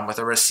going to come with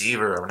a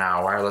receiver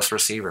now, a wireless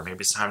receiver.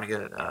 Maybe it's time to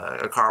get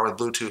a car with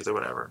Bluetooth or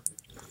whatever.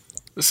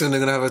 Soon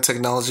they're going to have a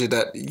technology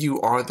that you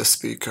are the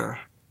speaker.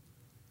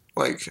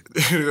 Like,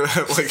 you're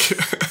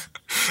the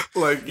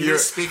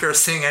speaker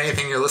sing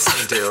anything you're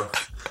listening to.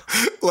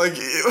 Like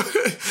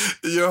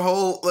your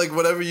whole, like,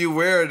 whatever you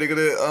wear, they're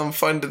gonna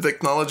find the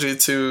technology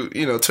to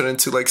turn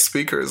into like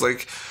speakers.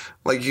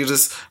 Like you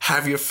just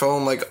have your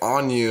phone like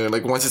on you, and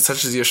like once it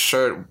touches your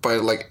shirt by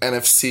like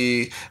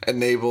NFC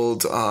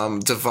enabled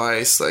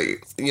device,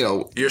 like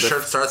your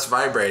shirt starts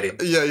vibrating.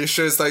 Yeah, your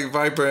shirt's like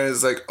vibrating.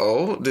 It's like,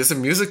 oh, there's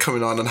some music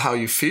coming on how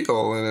you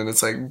feel, and then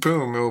it's like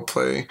boom, it will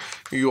play.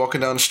 You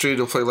walking down the street,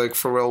 it'll play like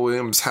Pharrell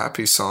Williams'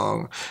 "Happy"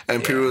 song,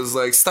 and people was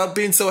like, "Stop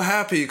being so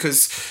happy,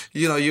 because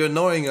you're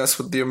annoying us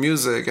with your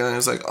music." And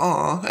it's like,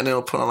 "Aw," and then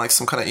it'll put on like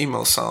some kind of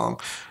emo song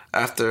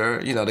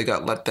after they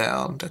got let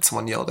down, that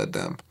someone yelled at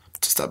them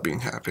to stop being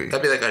happy.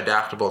 That'd be like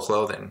adaptable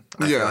clothing.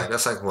 I feel like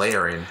that's like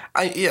layering.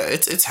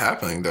 It's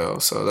happening though,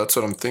 so that's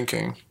what I'm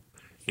thinking.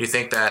 You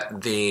think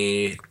that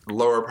the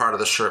lower part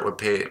of the shirt would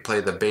play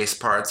the bass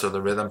parts or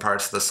the rhythm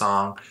parts of the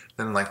song,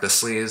 then like the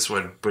sleeves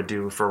would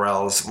do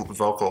Pharrell's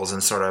vocals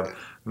and sort of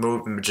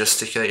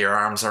gesticulate your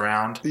arms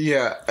around?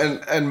 Yeah,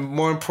 and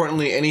more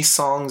importantly, any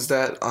songs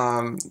that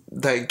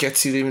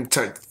gets you to even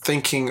start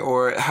thinking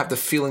or have the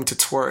feeling to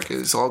twerk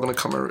is all going to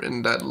come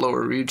in that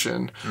lower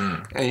region.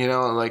 And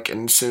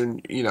and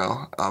soon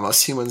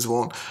us humans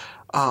won't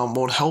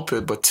help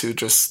it but to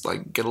just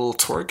like get a little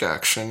twerk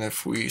action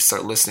if we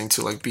start listening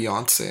to like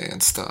Beyonce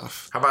and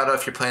stuff. How about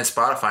if you're playing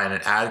Spotify and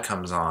an ad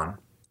comes on?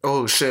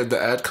 Oh shit, the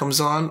ad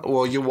comes on?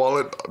 Well, your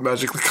wallet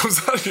magically comes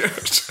out of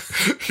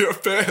your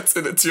pants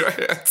and it's your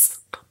hands.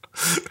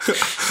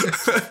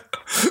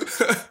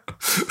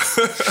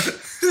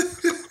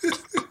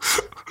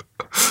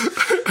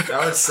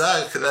 That would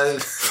suck.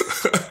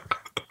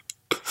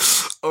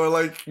 Or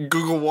like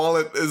Google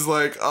Wallet is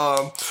like,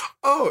 oh,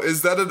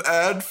 is that an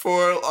ad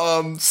for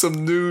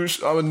some new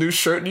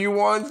shirt you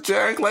want,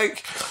 Jack?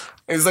 Like,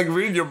 it's like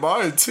reading your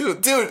mind too,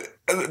 dude.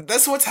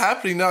 That's what's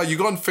happening now. You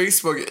go on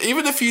Facebook,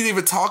 even if you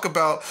even talk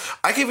about,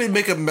 I can even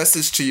make a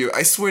message to you.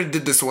 I swear I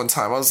did this one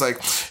time. I was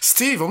like,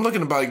 "Steve, I'm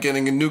looking about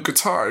getting a new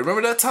guitar."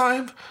 Remember that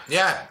time?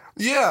 Yeah.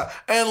 Yeah,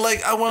 and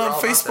like I went on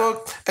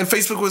Facebook, and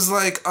Facebook was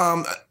like,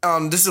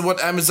 "This is what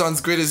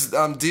Amazon's greatest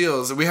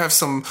deals. We have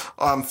some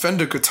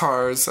Fender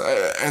guitars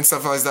and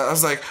stuff like that." I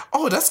was like,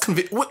 "Oh, that's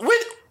convenient."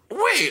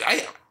 Wait!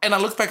 I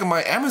looked back at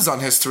my Amazon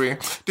history.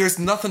 There's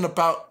nothing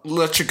about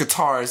electric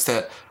guitars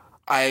that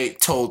I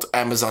told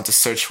Amazon to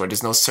search for.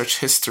 There's no search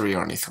history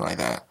or anything like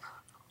that.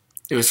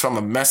 It was from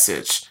a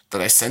message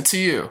that I sent to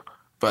you,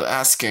 but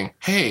asking,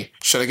 "Hey,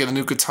 should I get a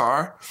new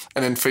guitar?"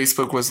 And then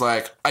Facebook was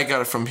like, "I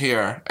got it from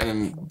here." And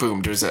then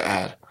boom, there's an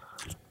ad.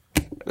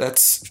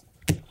 That's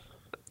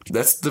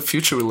the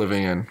future we're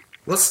living in.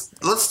 Let's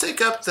take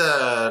up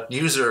the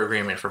user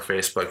agreement for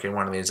Facebook in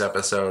one of these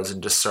episodes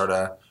and just sort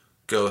of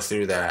go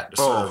through that,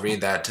 just sort of read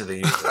that to the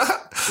user.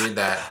 read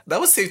that. That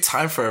would save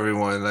time for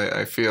everyone.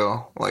 I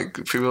feel like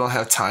people don't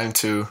have time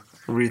to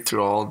read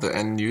through all the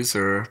end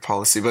user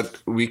policy,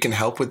 but we can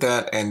help with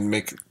that and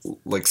make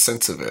like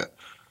sense of it.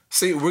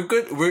 See, we're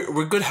good.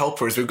 We're good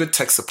helpers. We're good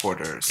tech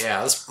supporters.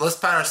 Yeah, let's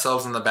pat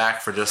ourselves on the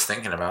back for just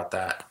thinking about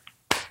that.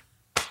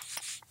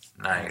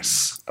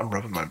 Nice. I'm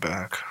rubbing my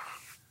back.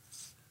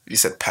 You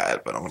said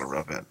pat, but I'm gonna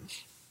rub it.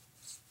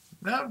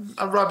 No,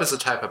 a rub is a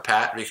type of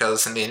pat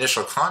because in the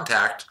initial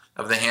contact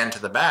of the hand to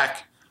the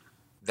back,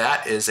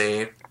 that is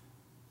a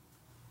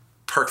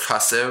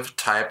percussive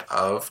type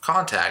of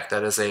contact.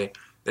 There is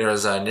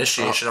an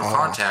initiation of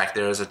contact.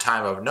 There is a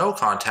time of no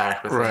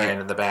contact with the hand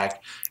in the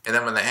back, and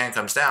then when the hand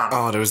comes down,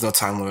 there was no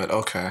time limit.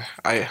 Okay,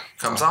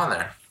 comes on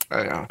there.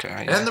 Okay,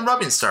 and then the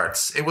rubbing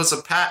starts. It was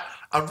a pat.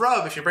 A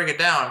rub, if you break it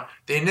down,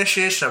 the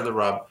initiation of the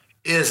rub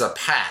is a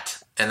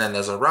pat, and then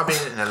there's a rubbing,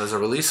 and then there's a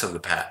release of the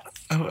pat.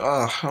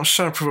 I was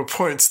trying to prove a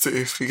point,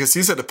 Steve, because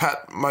you said to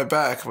pat my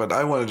back, but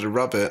I wanted to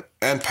rub it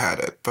and pat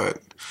it. But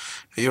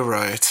you're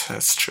right.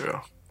 That's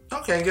true.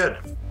 Okay, good.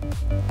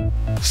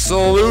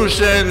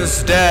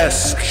 Solutions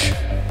Desk.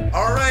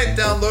 All right,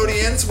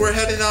 downloadians, we're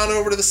heading on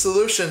over to the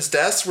Solutions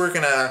Desk. We're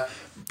going to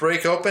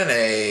break open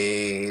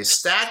a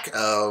stack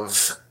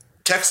of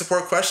tech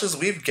support questions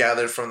we've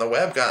gathered from the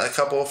web. Got a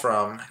couple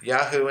from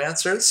Yahoo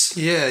Answers.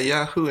 Yeah,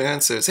 Yahoo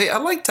Answers. Hey, I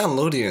like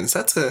downloadians.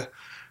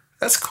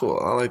 That's cool.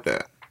 I like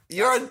that.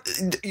 You're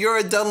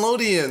a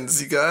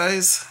downloadians, you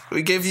guys.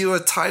 We gave you a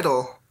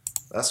title.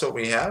 That's what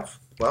we have.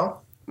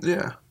 Well,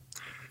 yeah.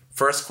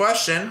 First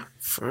question.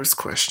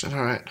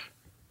 All right.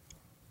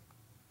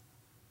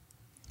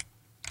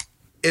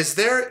 Is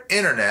there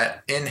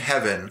internet in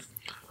heaven?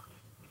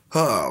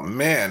 Oh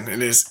man,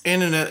 it is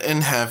internet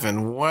in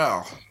heaven.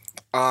 Well,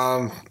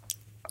 I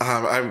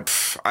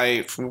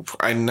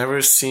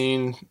never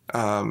seen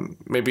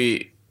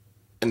maybe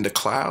in the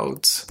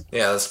clouds.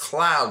 Yeah, there's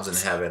clouds in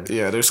heaven.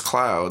 Yeah, there's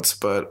clouds,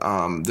 but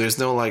there's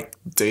no like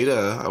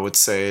data, I would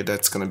say,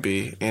 that's gonna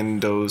be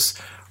in those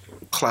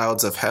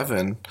clouds of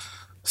heaven.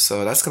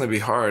 So that's gonna be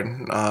hard.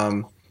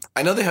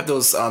 I know they have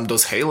those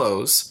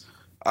halos.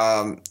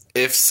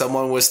 If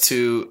someone was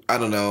to, I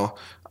don't know,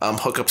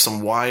 hook up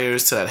some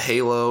wires to that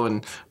halo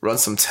and run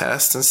some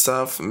tests and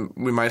stuff,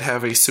 we might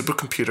have a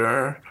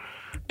supercomputer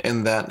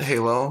in that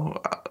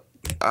halo.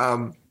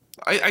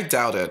 I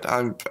doubt it.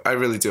 I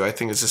really do. I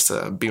think it's just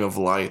a beam of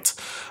light.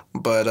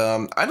 But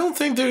I don't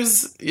think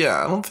there's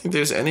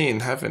any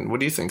in heaven.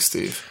 What do you think,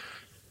 Steve?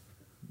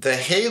 The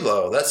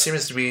halo, that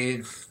seems to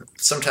be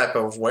some type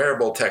of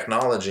wearable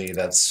technology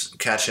that's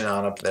catching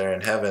on up there in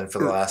heaven for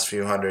the last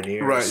few hundred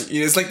years. Right.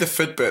 It's like the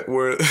Fitbit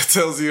where it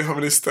tells you how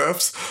many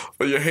steps,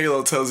 but your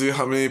halo tells you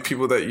how many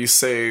people that you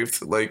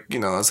saved, like,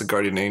 as a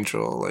guardian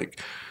angel.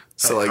 Like,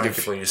 so like how many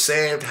people you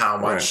saved, how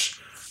much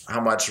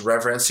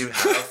reverence you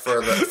have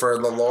for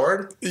the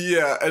Lord.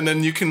 Yeah, and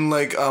then you can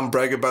like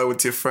brag about it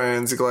with your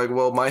friends. You go like,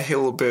 well, my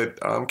halo bit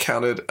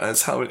counted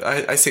as how many,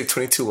 I saved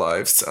 22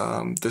 lives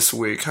this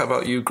week. How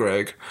about you,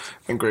 Greg?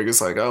 And Greg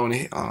is like, I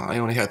only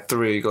had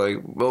 3. You go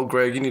like, well,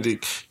 Greg, you need to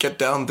get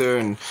down there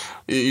and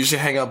you should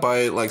hang out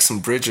by like some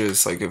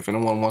bridges. Like if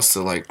anyone wants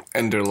to like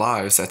end their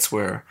lives, that's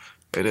where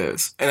it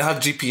is. And it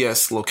have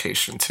GPS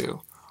location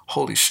too.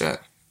 Holy shit.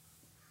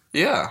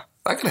 Yeah,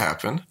 that could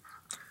happen.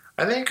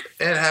 I think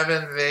in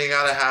heaven they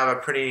gotta have a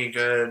pretty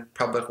good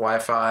public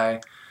Wi-Fi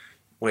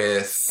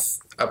with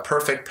a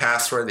perfect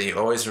password that you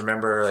always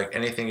remember. Like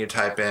anything you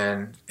type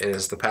in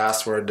is the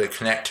password to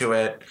connect to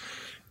it,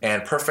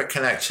 and perfect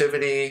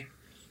connectivity.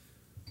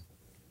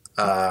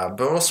 But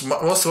most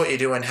of what you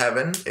do in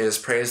heaven is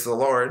praise the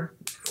Lord.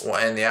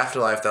 In the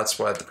afterlife, that's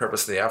what the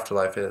purpose of the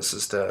afterlife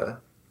is to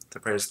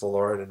praise the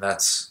Lord, and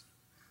that's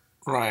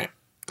right.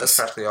 That's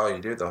practically all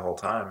you do the whole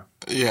time.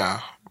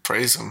 Yeah,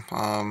 praise Him.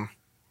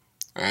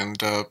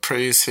 And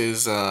praise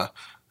his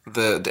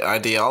the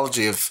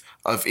ideology of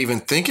even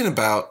thinking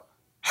about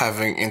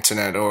having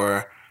internet,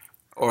 or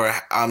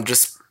I'm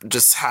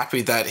just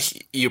happy that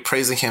you're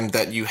praising him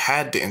that you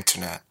had the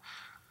internet,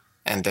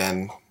 and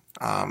then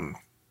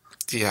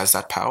he has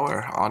that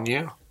power on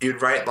you.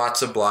 You'd write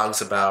lots of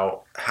blogs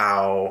about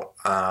how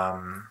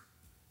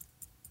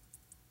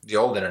the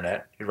old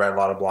internet. You'd write a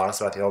lot of blogs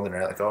about the old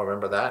internet, like, oh,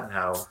 remember that, and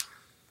how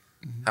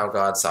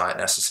God saw it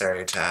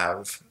necessary to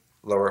have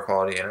lower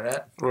quality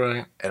internet,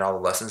 right? And all the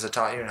lessons it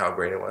taught you and how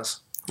great it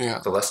was. Yeah,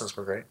 the lessons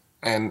were great.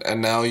 And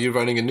now you're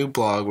writing a new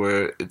blog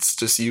where it's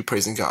just you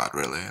praising God,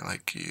 really.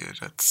 Like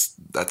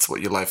that's what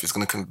your life is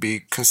going to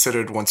be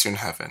considered once you're in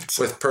heaven.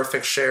 So. With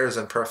perfect shares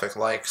and perfect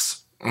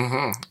likes.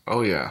 Mm-hmm.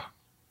 Oh yeah,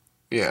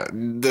 yeah.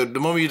 The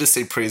moment you just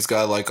say praise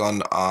God, like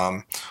on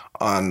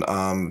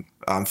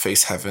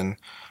Face Heaven,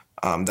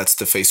 that's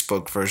the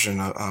Facebook version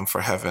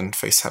for heaven,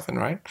 Face Heaven,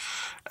 right?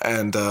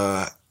 And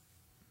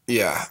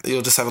yeah,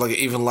 you'll just have like an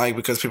even like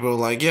because people are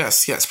like,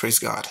 yes, praise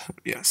God.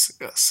 Yes.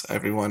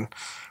 Everyone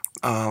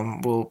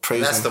will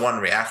praise and that's him. The one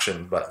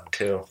reaction button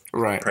too.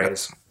 Right.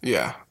 Praise.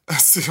 Yeah.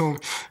 That's the only,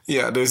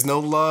 there's no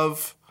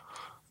love.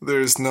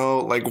 There's no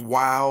like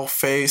wow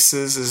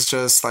faces. It's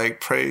just like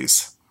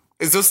praise.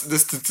 It's just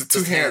the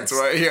two hands,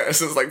 right? Yeah, it's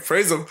just like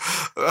praise him.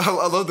 I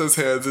love those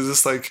hands. It's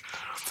just like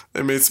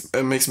it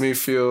makes me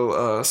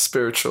feel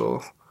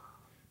spiritual.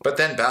 But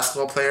then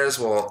basketball players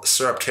will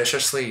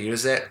surreptitiously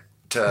use it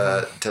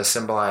to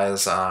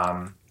symbolize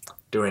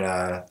doing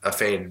a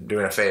fade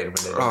when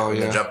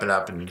they're jumping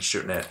up and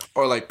shooting it.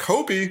 Or like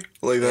Kobe,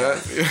 like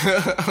that.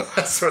 Yeah.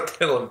 That's what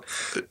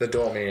the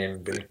dual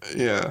meaning would be.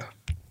 Yeah,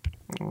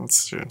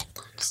 that's true.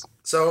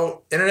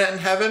 So, internet in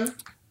heaven?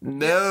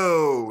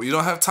 No, you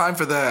don't have time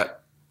for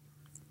that.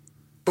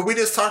 But we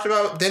just talked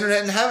about the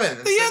internet in heaven.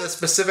 And said the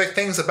specific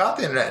things about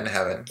the internet in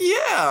heaven.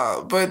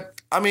 Yeah, but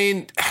I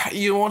mean,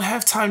 you won't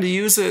have time to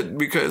use it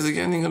because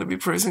again, you're gonna be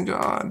praising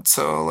God.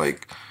 So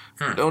like,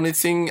 the only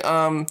thing,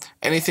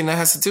 anything that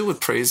has to do with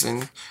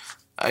praising,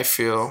 I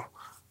feel,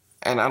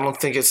 and I don't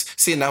think it's.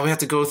 See, now we have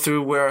to go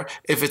through where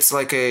if it's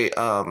like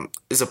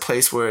is a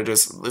place where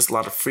there's a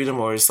lot of freedom,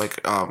 or it's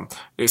like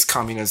there's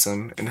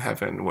communism in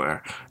heaven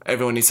where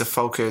everyone needs to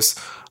focus.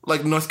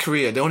 Like North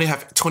Korea, they only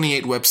have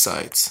 28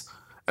 websites,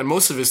 and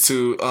most of it's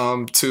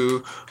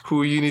to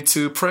who you need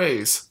to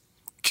praise.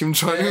 Kim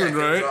Jong-un,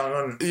 right?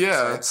 Jong-un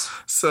yeah. Websites.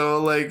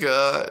 So like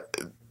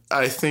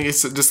I think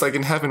it's just like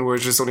in heaven where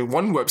it's just only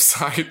one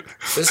website.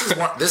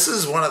 This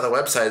is one of the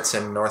websites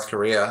in North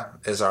Korea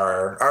is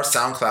our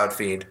SoundCloud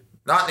feed.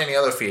 Not any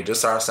other feed,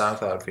 just our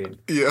SoundCloud feed.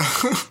 Yeah.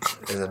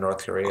 Is in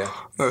North Korea.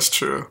 That's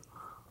true.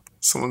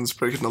 Someone's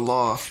breaking the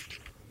law.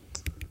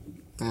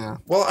 Yeah.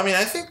 Well, I mean,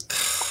 I think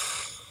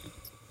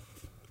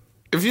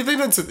if you think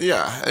that's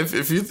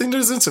if you think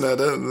there's internet,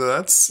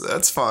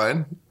 that's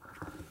fine.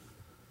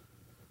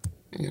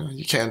 You know,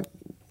 you can't.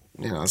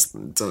 You know,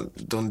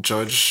 don't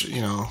judge.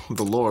 You know,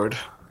 the Lord,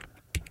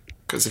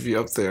 because if you're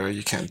up there,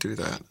 you can't do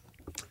that.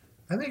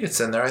 I think it's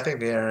in there. I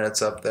think the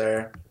internet's up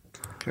there.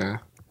 Okay.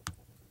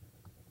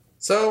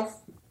 So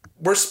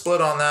we're split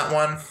on that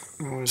one.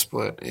 We're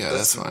split. Yeah,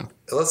 that's fine.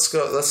 Let's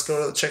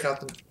go check out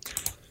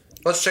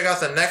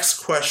the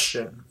next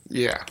question.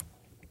 Yeah.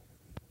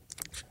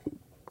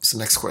 What's the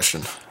next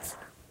question?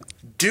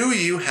 Do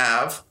you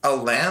have a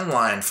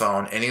landline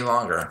phone any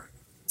longer?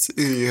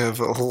 Do you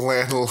have a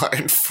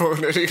landline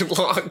phone any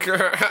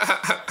longer?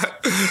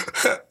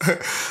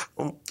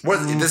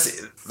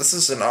 This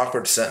is an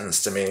awkward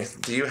sentence to me.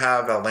 Do you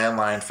have a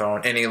landline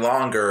phone any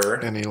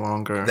longer? Any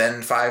longer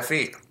than 5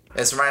 feet?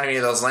 It's reminding me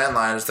of those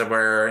landlines that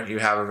where you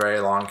have a very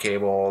long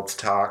cable to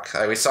talk.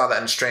 We saw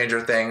that in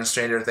Stranger Things.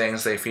 Stranger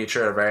Things, they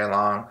feature a very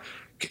long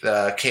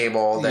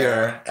cable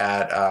there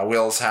at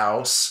Will's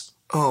house.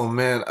 Oh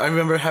man, I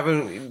remember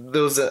having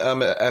those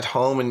at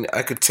home, and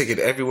I could take it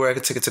everywhere. I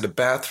could take it to the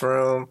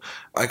bathroom.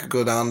 I could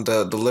go down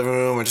the living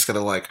room. I just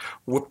gotta like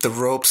whip the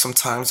rope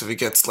sometimes if it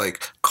gets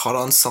like caught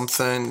on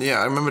something. Yeah,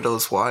 I remember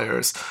those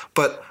wires,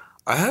 but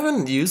I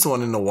haven't used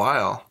one in a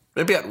while.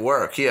 Maybe at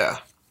work, yeah.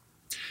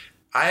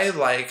 I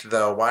like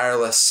the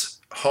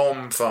wireless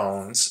home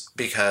phones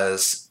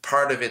because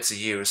part of its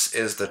use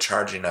is the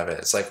charging of it.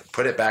 It's like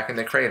put it back in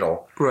the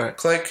cradle. Right.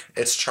 Click,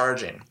 it's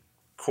charging.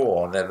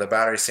 Cool. And then the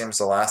battery seems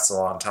to last a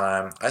long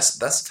time. That's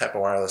the type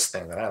of wireless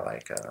thing that I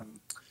like.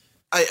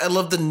 I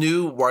love the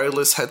new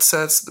wireless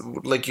headsets,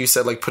 like you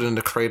said, like put it in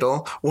the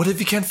cradle. What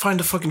if you can't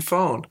find a fucking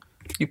phone?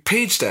 You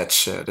page that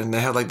shit, and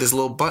they have like this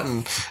little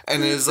button,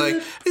 and it's like,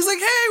 he's like,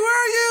 hey,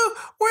 where are you?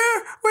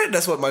 Where?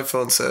 That's what my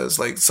phone says.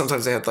 Like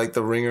sometimes they have like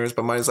the ringers,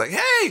 but mine's like,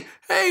 hey,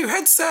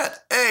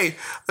 headset, hey,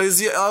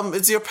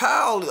 it's your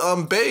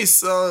pal,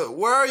 bass.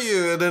 Where are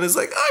you? And then it's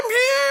like, I'm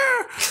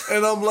here,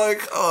 and I'm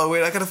like, oh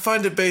wait, I gotta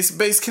find it, bass.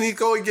 Bass, can you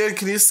go again?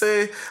 Can you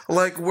say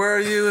like, where are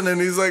you? And then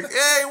he's like,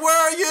 hey, where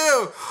are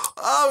you?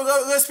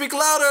 Oh, let's speak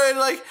louder, and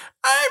like,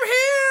 I'm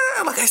here!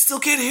 I'm like, I still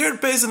can't hear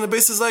it, bass. And the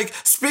bass is like,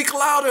 speak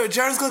louder.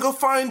 Jaren's gonna go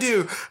find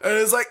you. And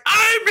it's like,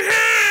 I'm here!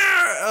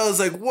 I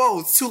was like, whoa,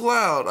 it's too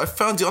loud. I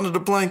found you under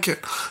the blanket.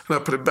 And I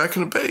put it back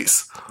in the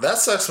bass. That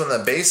sucks when the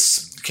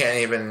bass can't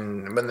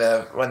even, when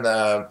the,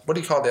 what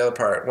do you call the other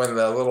part? When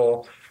the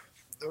little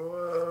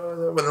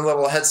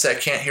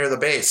headset can't hear the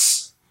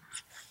bass.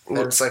 And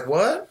it's like,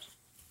 what?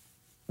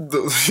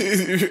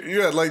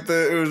 Yeah, like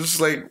it was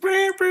just like,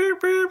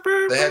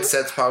 the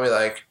headset's probably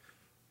like,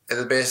 and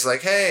the bass is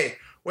like, hey,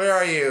 where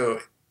are you?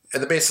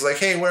 And the bass is like,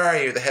 hey, where are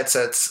you? The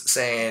headset's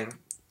saying,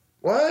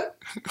 what?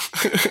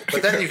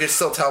 But then you can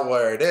still tell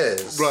where it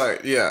is.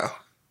 Right, yeah.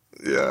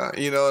 Yeah,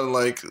 you know, and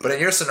like... But in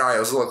your scenario, it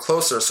was a little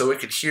closer, so we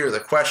could hear the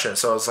question.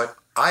 So it's like,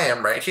 I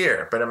am right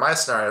here. But in my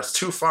scenario, it's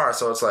too far,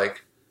 so it's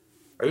like,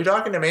 are you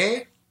talking to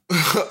me?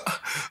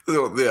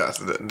 Yeah,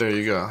 there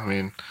you go. I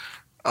mean...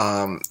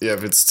 yeah,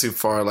 if it's too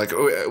far, like,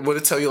 would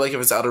it tell you, like,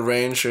 if it's out of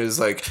range, or it's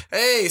like,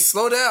 hey,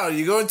 slow down,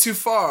 you're going too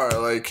far,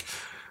 like,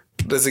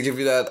 does it give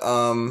you that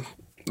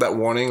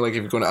warning, like, if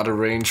you're going out of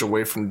range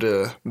away from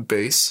the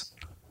base?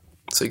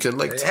 So you could,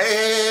 like...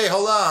 Hey,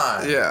 hold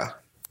on! Yeah.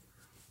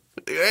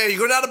 Hey, you're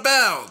going out of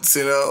bounds,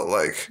 you know,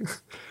 like,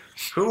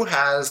 Who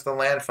has the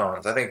land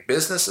phones? I think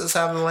businesses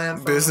have the land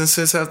phones.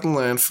 Businesses have the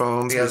land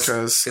phones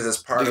because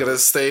it's part they gotta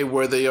stay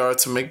where they are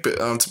to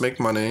make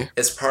money.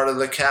 It's part of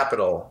the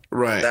capital.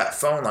 Right. That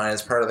phone line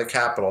is part of the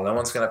capital. No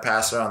one's going to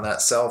pass around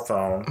that cell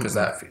phone because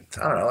I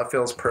don't know, that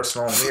feels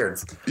personal and weird.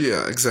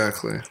 Yeah,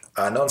 exactly.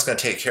 No one's going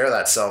to take care of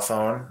that cell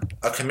phone.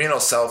 A communal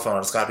cell phone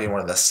has got to be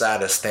one of the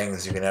saddest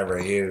things you can ever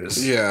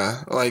use.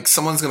 Yeah, like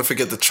someone's gonna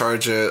forget to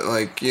charge it.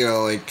 Like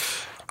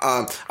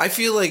I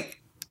feel like.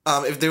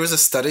 If there was a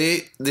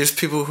study, there's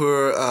people who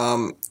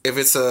are, if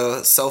it's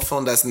a cell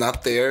phone that's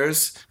not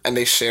theirs and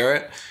they share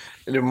it,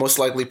 they're most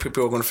likely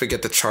people are going to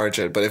forget to charge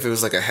it. But if it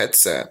was like a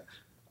headset,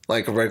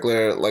 like a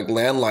regular like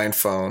landline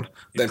phone,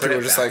 then people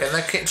are just like... in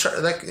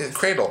that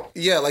cradle.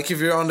 Yeah, like if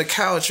you're on the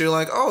couch, you're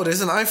like, oh,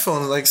 there's an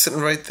iPhone like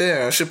sitting right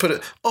there. I should put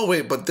it... Oh,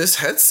 wait, but this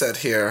headset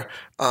here,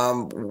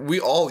 we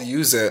all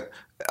use it.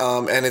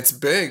 And it's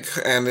big,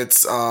 and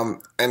it's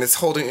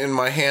holding in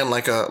my hand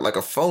like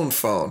a phone.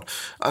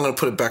 I'm gonna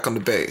put it back on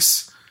the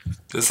base.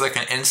 It's like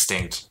an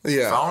instinct.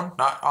 Yeah. Phone,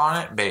 not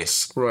on it,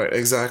 base. Right,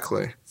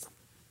 exactly.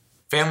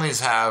 Families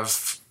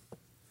have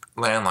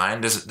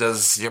landline.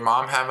 Does your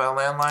mom have a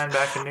landline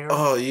back in New York?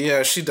 Oh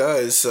yeah, she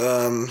does.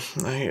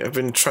 I've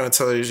been trying to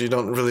tell her you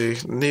don't really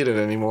need it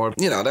anymore.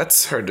 You know,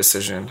 that's her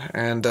decision,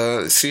 and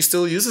she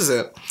still uses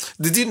it.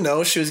 Did you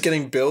know she was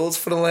getting billed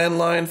for the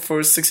landline for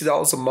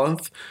 $60 a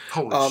month?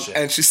 Holy shit!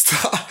 And she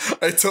stopped.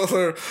 I told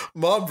her,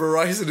 "Mom,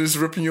 Verizon is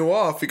ripping you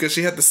off because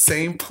she had the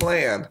same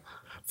plan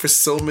for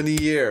so many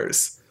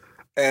years."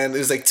 And it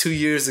was like 2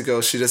 years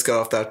ago she just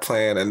got off that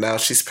plan, and now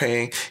she's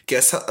paying,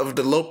 guess of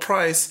the low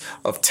price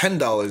of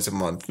 $10 a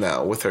month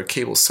now with her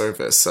cable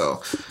service.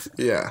 So,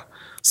 yeah.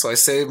 So I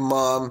say,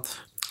 Mom,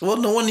 well,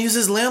 no one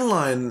uses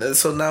landline,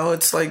 so now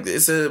it's like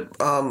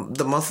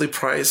the monthly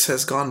price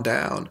has gone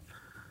down.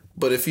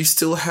 But if you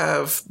still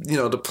have,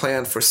 the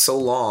plan for so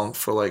long,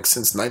 for like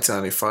since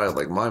 1995,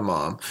 like my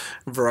mom,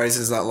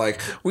 Verizon's not like,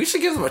 we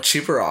should give them a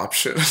cheaper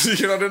option.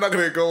 They're not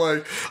going to go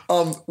like,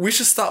 we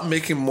should stop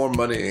making more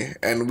money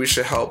and we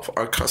should help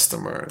our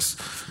customers.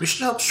 We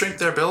should help shrink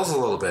their bills a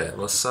little bit.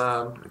 Let's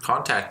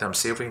contact them,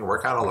 see if we can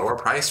work out a lower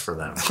price for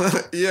them.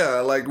 Yeah,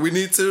 like we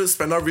need to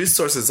spend our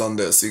resources on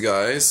this, you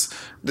guys.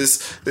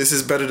 This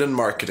is better than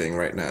marketing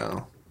right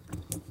now.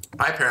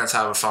 My parents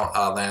have a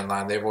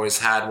landline. They've always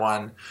had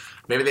one.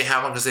 Maybe they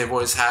have one because they've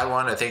always had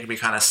one. I think it'd be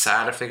kind of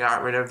sad if they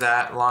got rid of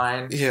that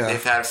line. Yeah.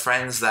 They've had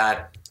friends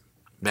that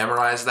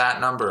memorized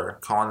that number,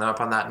 calling them up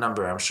on that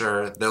number. I'm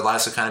sure their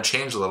lives would kind of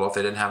change a little if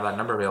they didn't have that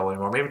number available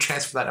anymore. Maybe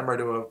transfer that number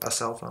to a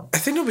cell phone. I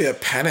think there'll be a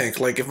panic.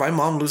 Like, if my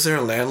mom loses her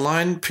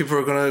landline, people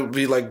are going to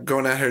be, like,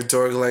 going at her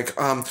door, like,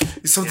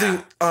 something,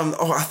 Yeah.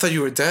 Oh, I thought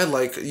you were dead.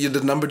 Like,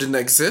 the number didn't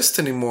exist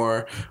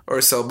anymore or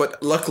so.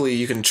 But luckily,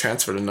 you can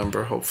transfer the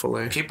number,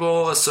 hopefully.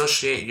 People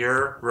associate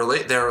their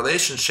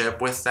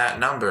relationship with that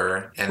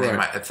number, and they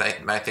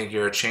Right. might think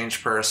you're a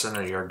changed person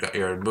or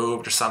you're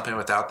moved or something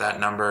without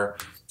that number.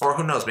 Or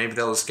who knows, maybe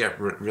they'll just get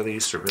really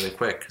used to it really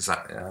quick. Cause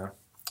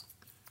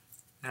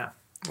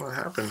What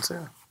happens,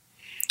 yeah.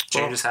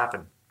 Changes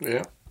happen.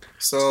 Yeah.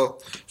 So,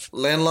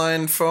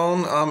 landline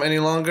phone any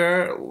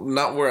longer?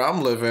 Not where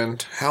I'm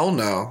living. Hell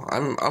no.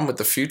 I'm with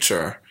the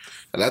future.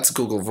 And that's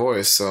Google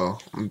Voice, so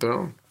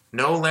boom.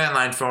 No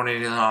landline phone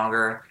any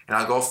longer. And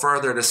I'll go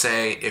further to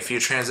say if you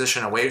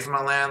transition away from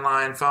a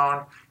landline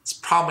phone, it's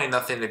probably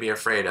nothing to be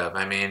afraid of.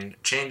 I mean,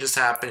 changes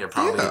happen, you'll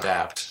probably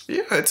adapt.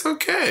 Yeah, it's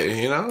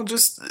okay,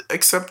 just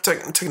accept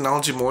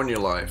technology more in your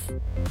life.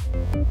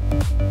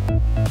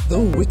 The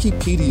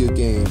Wikipedia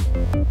game.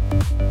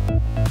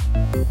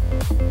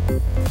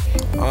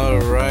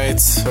 Alright,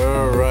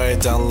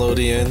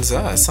 downloadians.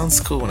 It sounds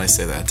cool when I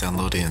say that,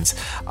 downloadians.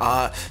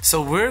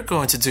 So we're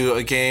going to do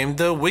a game,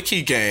 the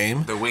Wiki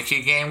Game. The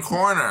Wiki Game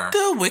Corner.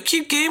 The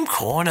Wiki Game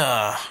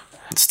Corner.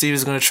 Steve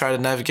is going to try to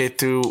navigate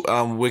through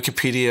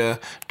Wikipedia,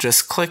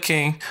 just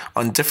clicking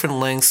on different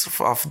links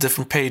off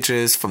different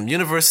pages from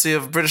University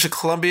of British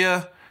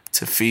Columbia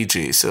to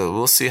Fiji. So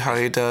we'll see how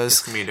he does.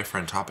 It's going to be a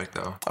different topic,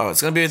 though. Oh,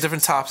 it's going to be a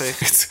different topic.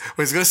 It's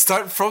going to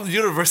start from the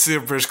University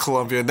of British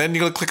Columbia, and then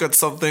you're going to click on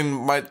something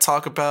might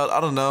talk about,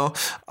 I don't know,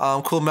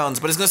 cool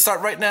mountains. But it's going to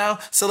start right now,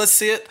 so let's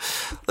see it.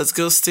 Let's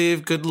go,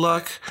 Steve. Good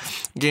luck.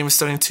 Game is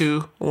starting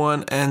 2,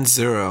 1, and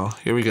 0.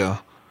 Here we go.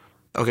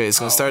 Okay, it's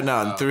going to start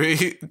now in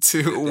 3,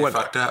 2, 1. They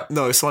fucked up.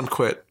 No, Swan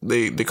quit.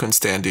 They couldn't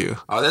stand you.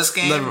 Oh, this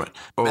game,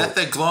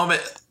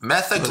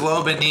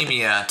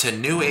 Methaglobinemia to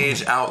New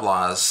Age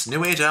Outlaws.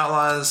 New Age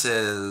Outlaws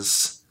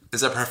is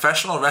a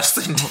professional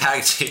wrestling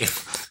tag team.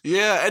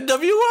 Yeah,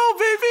 NWO,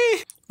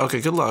 baby! Okay,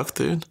 good luck,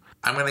 dude.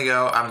 I'm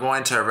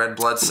going to red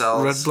blood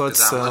cells. Red blood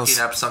cells. I'm looking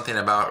up something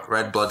about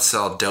red blood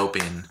cell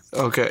doping.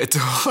 Okay.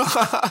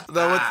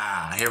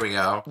 Here we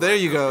go. There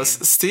you go.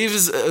 Steve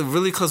is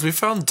really close. We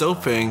found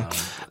doping,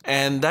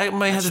 and that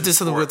might have to do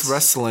something with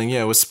wrestling.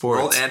 Yeah, with sports.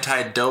 World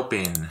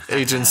Anti-Doping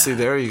Agency.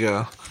 There you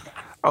go.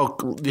 Oh,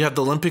 you have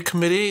the Olympic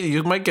Committee.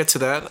 You might get to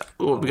that.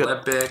 Oh, we got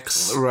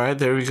Olympics. Right,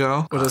 there we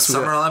go. What else?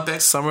 Summer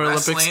Olympics. Summer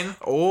wrestling. Olympics.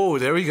 Oh,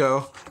 there we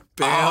go.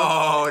 Bam.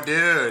 Oh,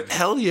 dude.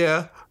 Hell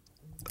yeah.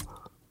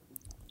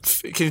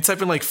 Can you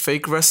type in like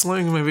fake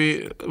wrestling?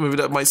 Maybe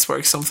that might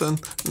spark something.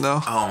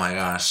 No. Oh my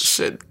gosh.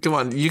 Shit. Come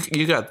on.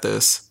 You got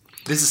this.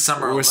 This is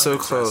Summer We're Olympics so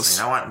close.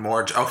 Wrestling. I want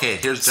more. Okay,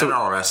 here's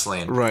general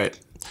wrestling. Right.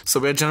 So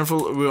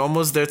we're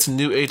almost there to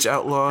New Age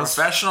Outlaws.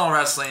 Professional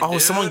wrestling. Oh,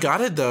 dude. someone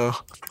got it though.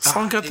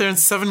 Someone got there in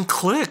 7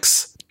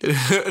 clicks.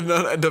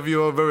 Not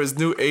WO, remember, it's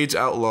New Age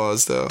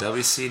Outlaws though.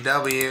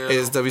 WCW.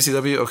 Is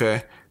WCW?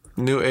 Okay.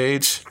 New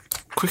Age.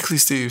 Quickly,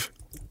 Steve.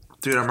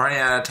 Dude, I'm running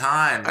out of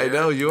time. Dude. I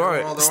know you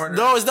are.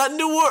 No, it's not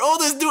New World. Oh,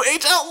 there's New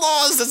Age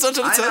Outlaws. That's what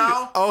I'm trying to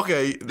tell you.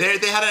 Okay.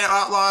 They had an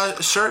outlaw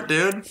shirt,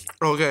 dude.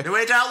 Okay. New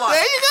Age Outlaws.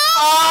 There you go.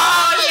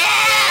 Oh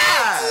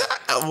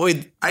yeah.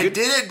 Wait. I did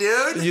it,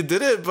 dude. You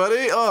did it,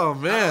 buddy. Oh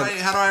man.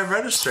 How do I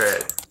register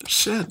it?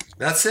 Shit.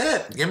 That's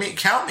it.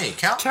 Count me.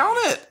 Count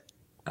it.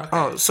 Okay.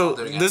 Oh, so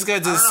this guy I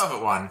just. don't know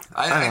if it won.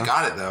 I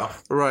got it though.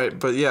 Right,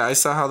 but yeah, I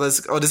saw how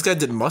this. Oh, this guy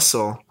did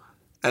muscle,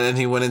 and then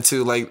he went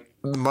into like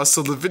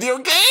muscle the video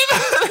game.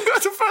 And he got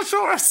to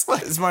professional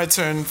wrestling. It's my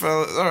turn,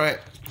 fellas. All right,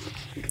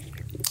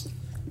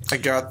 I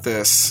got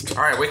this.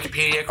 All right,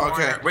 Wikipedia corner.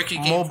 Okay, Wiki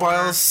game mobile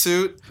corner.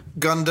 suit,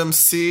 Gundam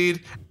Seed,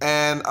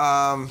 and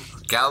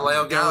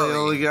Galileo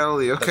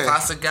Galilei. Okay, The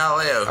classic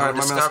Galileo who right,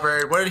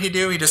 discovered. What did he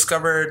do? He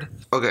discovered.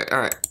 okay,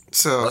 all right.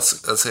 So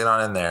Let's get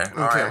on in there.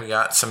 All right, we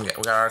got an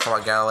article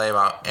about Galileo,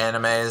 about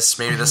animes.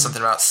 Maybe there's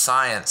something about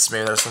science.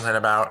 Maybe there's something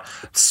about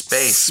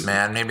space,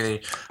 man.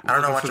 Maybe I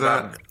don't know much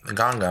about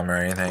Gangam or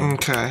anything.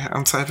 okay,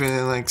 I'm typing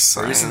in like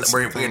science.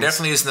 We're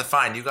definitely using the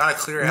find. You gotta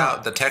clear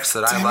out the text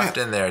that I left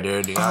in there,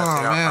 dude. You gotta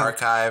clear out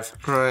archive.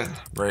 Right.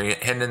 We're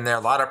hitting in there. A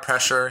lot of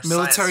pressure.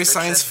 Military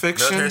science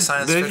fiction. Military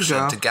science There fiction.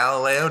 you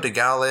go. Did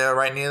Galileo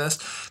write any of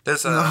this?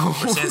 There's we're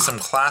seeing some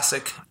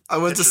classic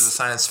pictures of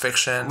science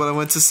fiction. But I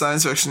went to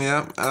science fiction.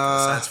 Yeah.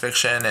 Science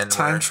fiction and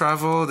time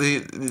travel.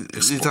 You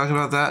talking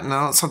about that?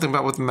 No, something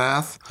about with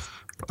math.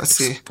 Let's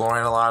see.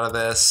 Exploring a lot of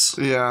this.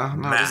 Yeah,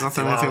 no, there's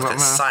nothing anything about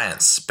math.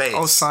 Science, space.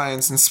 Oh,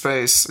 science and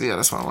space. Yeah,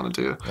 that's what I want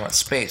to do. You want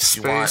space.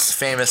 You want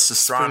famous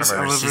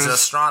astronomers. He's an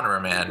astronomer,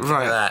 man.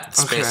 Right. That.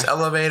 Space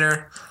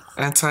elevator.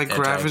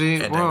 Anti-gravity.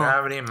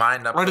 Anti-gravity.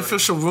 Mind uploading.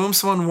 Artificial room.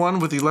 Someone won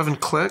with 11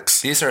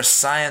 clicks. These are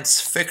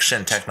science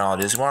fiction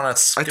technologies. We want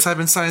to. I type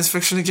in science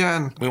fiction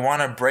again. We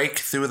want to break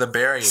through the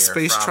barrier.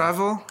 Space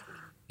travel.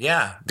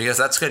 Yeah, because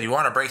that's good. You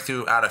want to break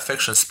through out of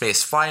fiction,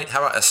 space flight.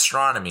 How about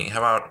astronomy? How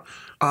about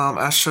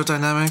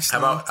astrodynamics? How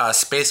about a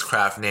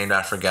spacecraft named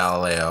after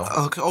Galileo?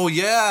 Okay. Oh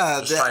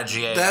yeah, try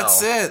GAL.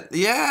 That's it.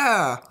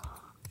 Yeah.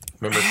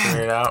 Remember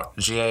figuring it out?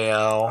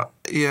 GAL.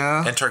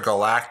 Yeah.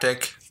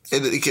 Intergalactic.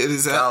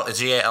 Is that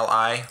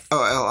GALI?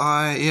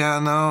 Oh, LI. Yeah.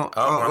 No.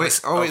 Oh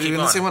wait. You're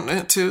gonna say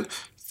 1, 2,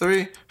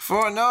 3,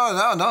 4.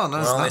 No.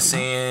 We're only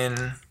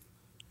seeing.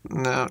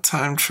 No,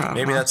 time travel.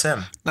 Maybe that's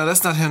him. No,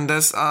 that's not him.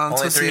 That's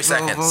only 3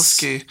 seconds.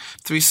 Volsky.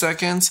 3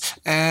 seconds,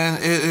 and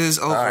it is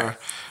over. Right.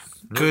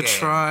 Good game.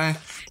 try.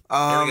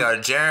 Here we go.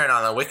 Jaren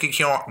on the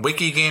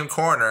Wiki Game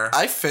Corner.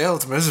 I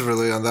failed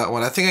miserably on that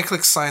one. I think I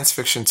clicked science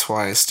fiction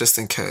twice, just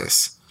in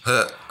case.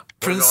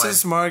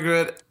 Princess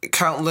Margaret,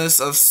 Countess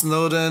of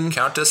Snowdon.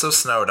 Countess of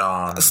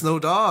Snowdon.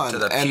 To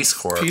the Peace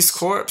Corps. Peace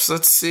Corps.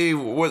 Let's see.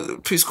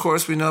 What Peace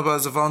Corps we know about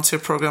is a volunteer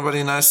program by the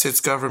United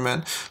States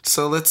government.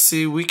 So let's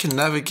see. We can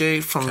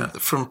navigate from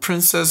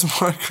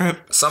Princess Margaret.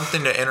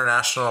 Something to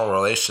international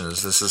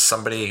relations. This is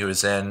somebody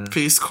who's in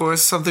Peace Corps.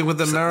 Something with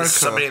America. This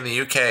is somebody in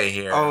the UK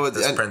here. Oh,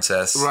 this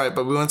princess. Right,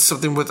 but we want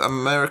something with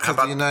America,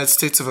 the United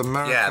States of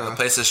America. Yeah, the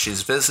places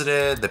she's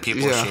visited, the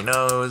people she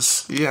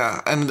knows.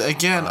 Yeah, and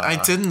again, I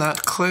did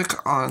not click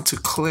on to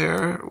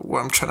clear what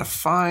I'm trying to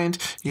find.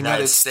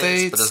 United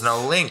States. But there's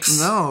no links.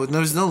 No,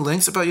 there's no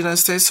links about United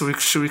States. So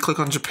should we click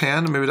on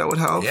Japan? Maybe that would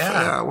help.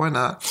 Yeah, why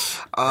not?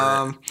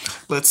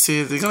 Let's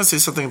see. They're gonna say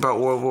something about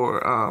World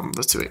War.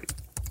 Let's do it.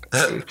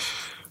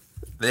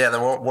 Yeah,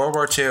 the World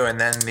War II, and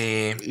then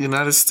the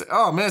United States.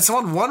 Oh man,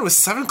 someone won with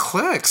 7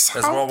 clicks.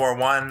 There's World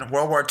War I,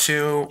 World War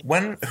II.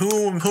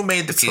 Who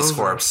made the Peace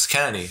Corps?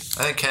 Kennedy.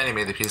 I think Kennedy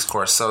made the Peace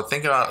Corps. So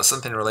think about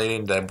something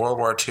relating to World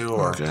War II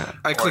or. Okay.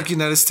 I click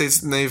United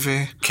States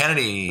Navy.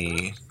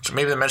 Kennedy.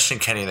 Maybe they're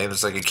mentioning Kennedy.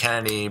 There's like a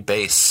Kennedy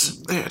base.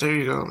 There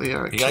you go.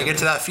 Yeah. You gotta get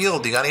to that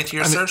field. You gotta get to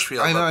your search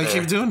field. I know. I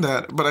keep doing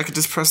that, but I could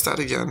just press that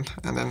again,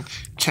 and then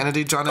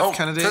Kennedy, John F.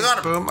 Kennedy.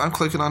 Boom! I'm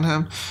clicking on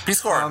him.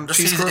 Peace Corps.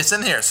 Peace Corps. It's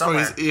in here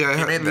somewhere. He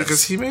made this.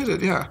 Because he made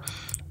it. Yeah.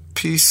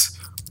 Peace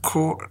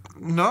Corps.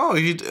 No,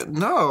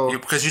 no.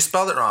 Because you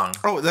spelled it wrong.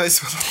 Oh, that is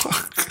spelled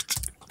wrong.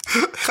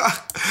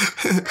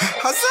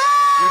 Huzzah!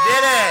 You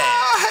did it!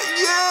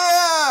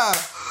 Yeah!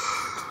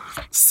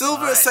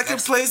 Silver, second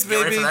place,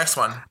 baby. Ready for the next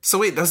one. So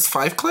wait, that's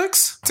 5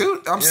 clicks?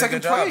 Dude, I'm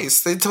second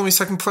place. They told me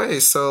second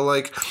place. So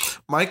like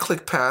my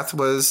click path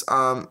was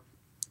oh,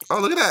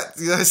 look at that.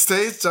 The United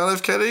States, John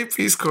F. Kennedy,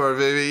 Peace Corps,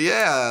 baby.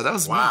 Yeah, that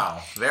was me.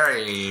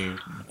 Very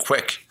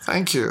quick.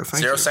 Thank you.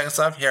 0 seconds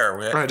left. Here.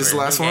 Right, this is the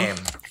last one? Game.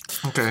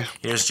 Okay.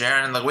 Here's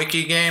Jaren in the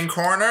Wiki Game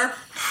Corner.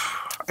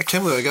 I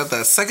can't believe I got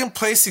that. Second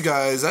place, you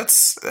guys.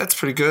 That's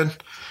pretty good.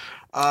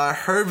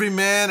 Herbie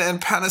Mann and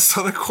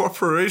Panasonic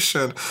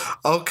Corporation.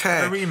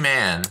 Okay. Herbie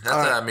Mann.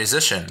 That's a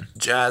musician.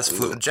 Jazz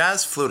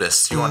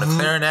flutist. You want a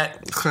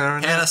clarinet?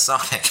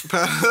 Panasonic.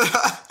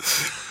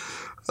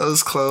 That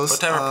was close.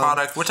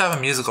 What type of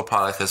musical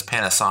product has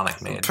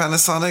Panasonic made?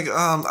 Panasonic,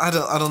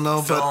 I don't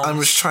know, but I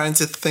was trying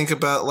to think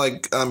about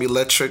like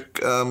electric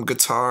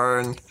guitar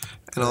and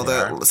all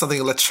that, something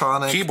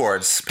electronic.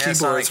 Keyboards,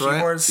 Panasonic right?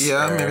 Keyboards.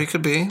 Yeah, maybe it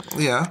could be.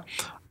 Yeah.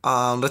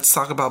 Let's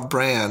talk about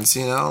brands.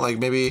 Like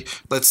maybe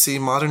let's see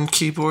modern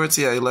keyboards.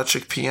 Yeah,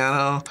 electric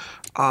piano.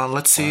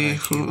 Let's see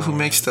who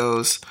makes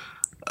those.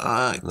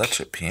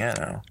 Electric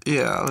piano.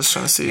 Yeah, I was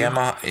trying to see.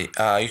 Yamaha.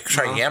 You can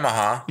try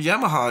Yamaha.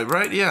 Yamaha,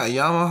 right? Yeah,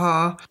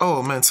 Yamaha.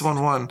 Oh man, it's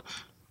 1-1.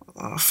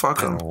 Fuck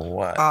them.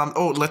 What?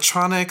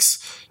 Electronics.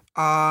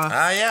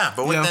 Yeah,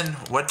 but then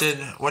what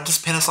does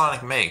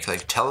Panasonic make?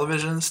 Like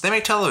televisions? They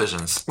make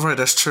televisions. Right,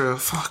 that's true.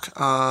 Fuck.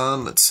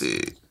 Let's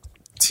see.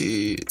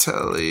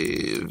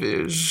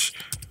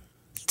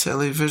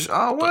 Television.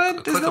 Oh,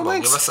 what? There's no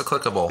links. Give us a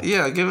clickable.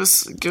 Yeah, give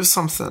us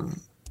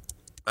something.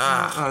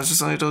 It's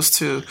just only those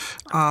two.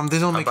 They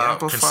don't make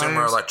amplifiers.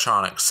 Consumer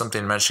electronics.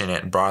 Something mentioning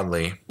it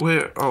broadly.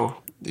 Where?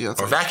 Oh, yeah.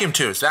 Or vacuum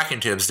tubes. Vacuum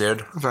tubes,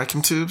 dude.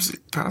 Vacuum tubes.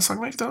 Panasonic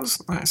make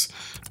those. Nice.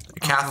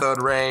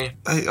 Cathode ray.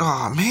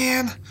 Oh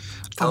man.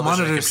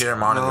 Television and computer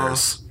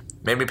monitors. No.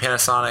 Maybe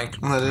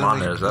Panasonic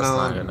monitors. That's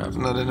not good enough.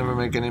 No, they never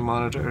make any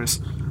monitors.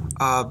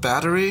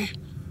 Battery.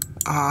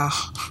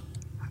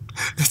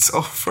 It's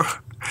over.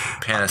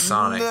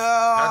 Panasonic. No.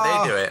 How'd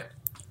they do it?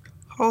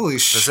 Holy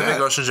shit. Pacific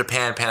Ocean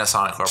Japan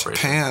Panasonic Corporation.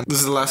 Japan. This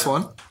is the last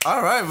one?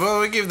 All right.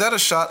 Well, we gave that a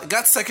shot.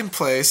 Got second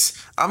place.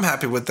 I'm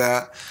happy with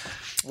that.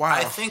 Wow.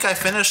 I think I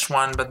finished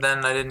one, but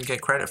then I didn't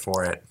get credit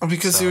for it.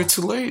 Because you were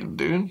too late,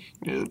 dude.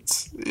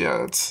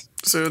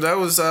 So that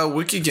was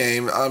Wiki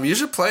Game. You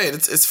should play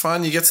it. It's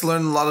fun. You get to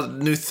learn a lot of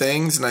new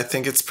things, and I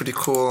think it's pretty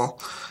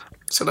cool.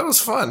 So that was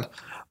fun.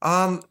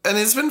 And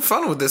it's been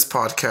fun with this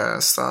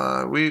podcast.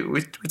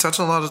 We touch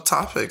on a lot of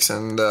topics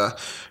and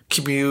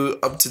keeping you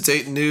up to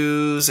date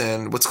news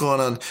and what's going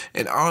on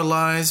in our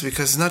lives,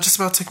 because it's not just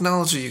about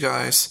technology, you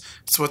guys.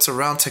 It's what's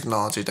around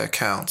technology that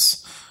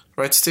counts.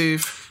 Right,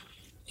 Steve?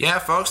 Yeah,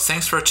 folks.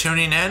 Thanks for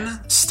tuning in.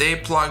 Stay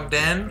plugged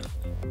in.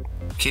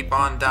 Keep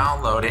on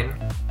downloading.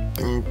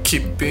 And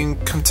keep being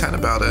content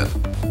about it.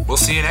 We'll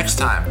see you next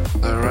time.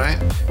 All right.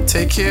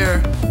 Take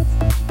care.